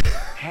news.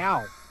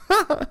 How?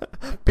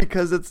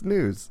 Because it's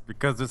news.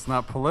 Because it's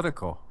not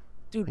political.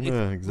 Dude,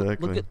 Yeah,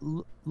 exactly.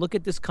 Look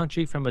at this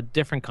country from a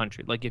different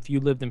country. Like if you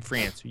lived in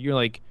France, you're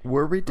like,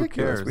 We're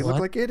ridiculous. cares? We look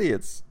What? like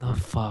idiots. the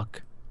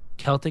fuck?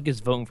 Celtic is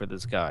voting for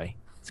this guy.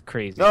 It's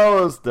crazy.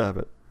 Oh, stop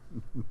it.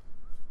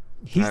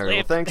 He's All right, well,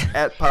 laughing. thanks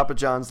at Papa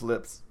John's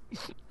Lips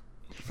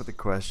for the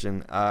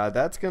question.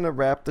 That's gonna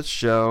wrap the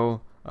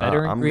show.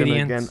 Better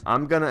ingredients.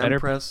 I'm gonna Better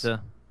impress.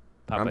 pizza.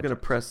 Papa I'm gonna John's.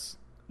 press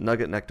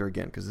Nugget Nectar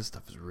again because this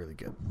stuff is really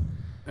good.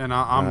 And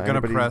I'm going to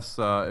anybody- press,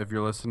 if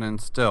you're listening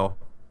still,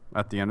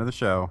 at the end of the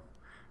show,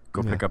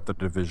 go pick up The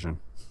Division.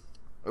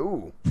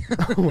 Ooh.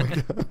 Oh my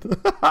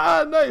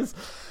god. Nice.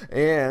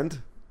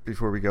 And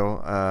before we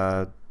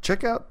go,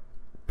 check out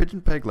Pigeon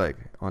Peg Leg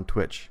on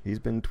Twitch. He's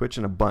been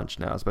twitching a bunch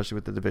now, especially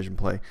with the Division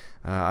play.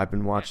 I've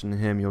been watching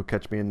him. You'll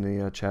catch me in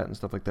the chat and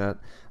stuff like that.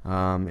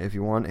 If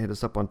you want, hit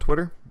us up on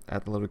Twitter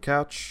at The Loaded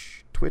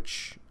Couch,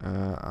 Twitch.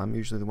 I'm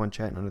usually the one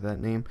chatting under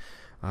that name.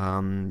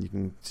 You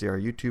can see our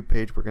YouTube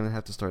page. We're going to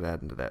have to start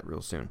adding to that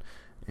real soon.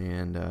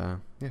 And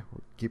yeah,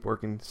 keep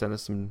working. Send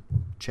us some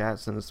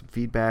chats. Send us some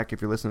feedback.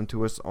 If you're listening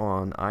to us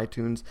on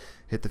iTunes,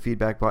 hit the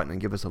feedback button and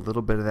give us a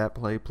little bit of that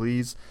play,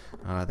 please.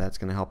 That's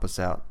going to help us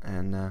out.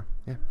 And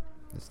yeah,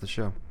 that's the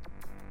show.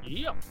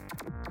 Yep.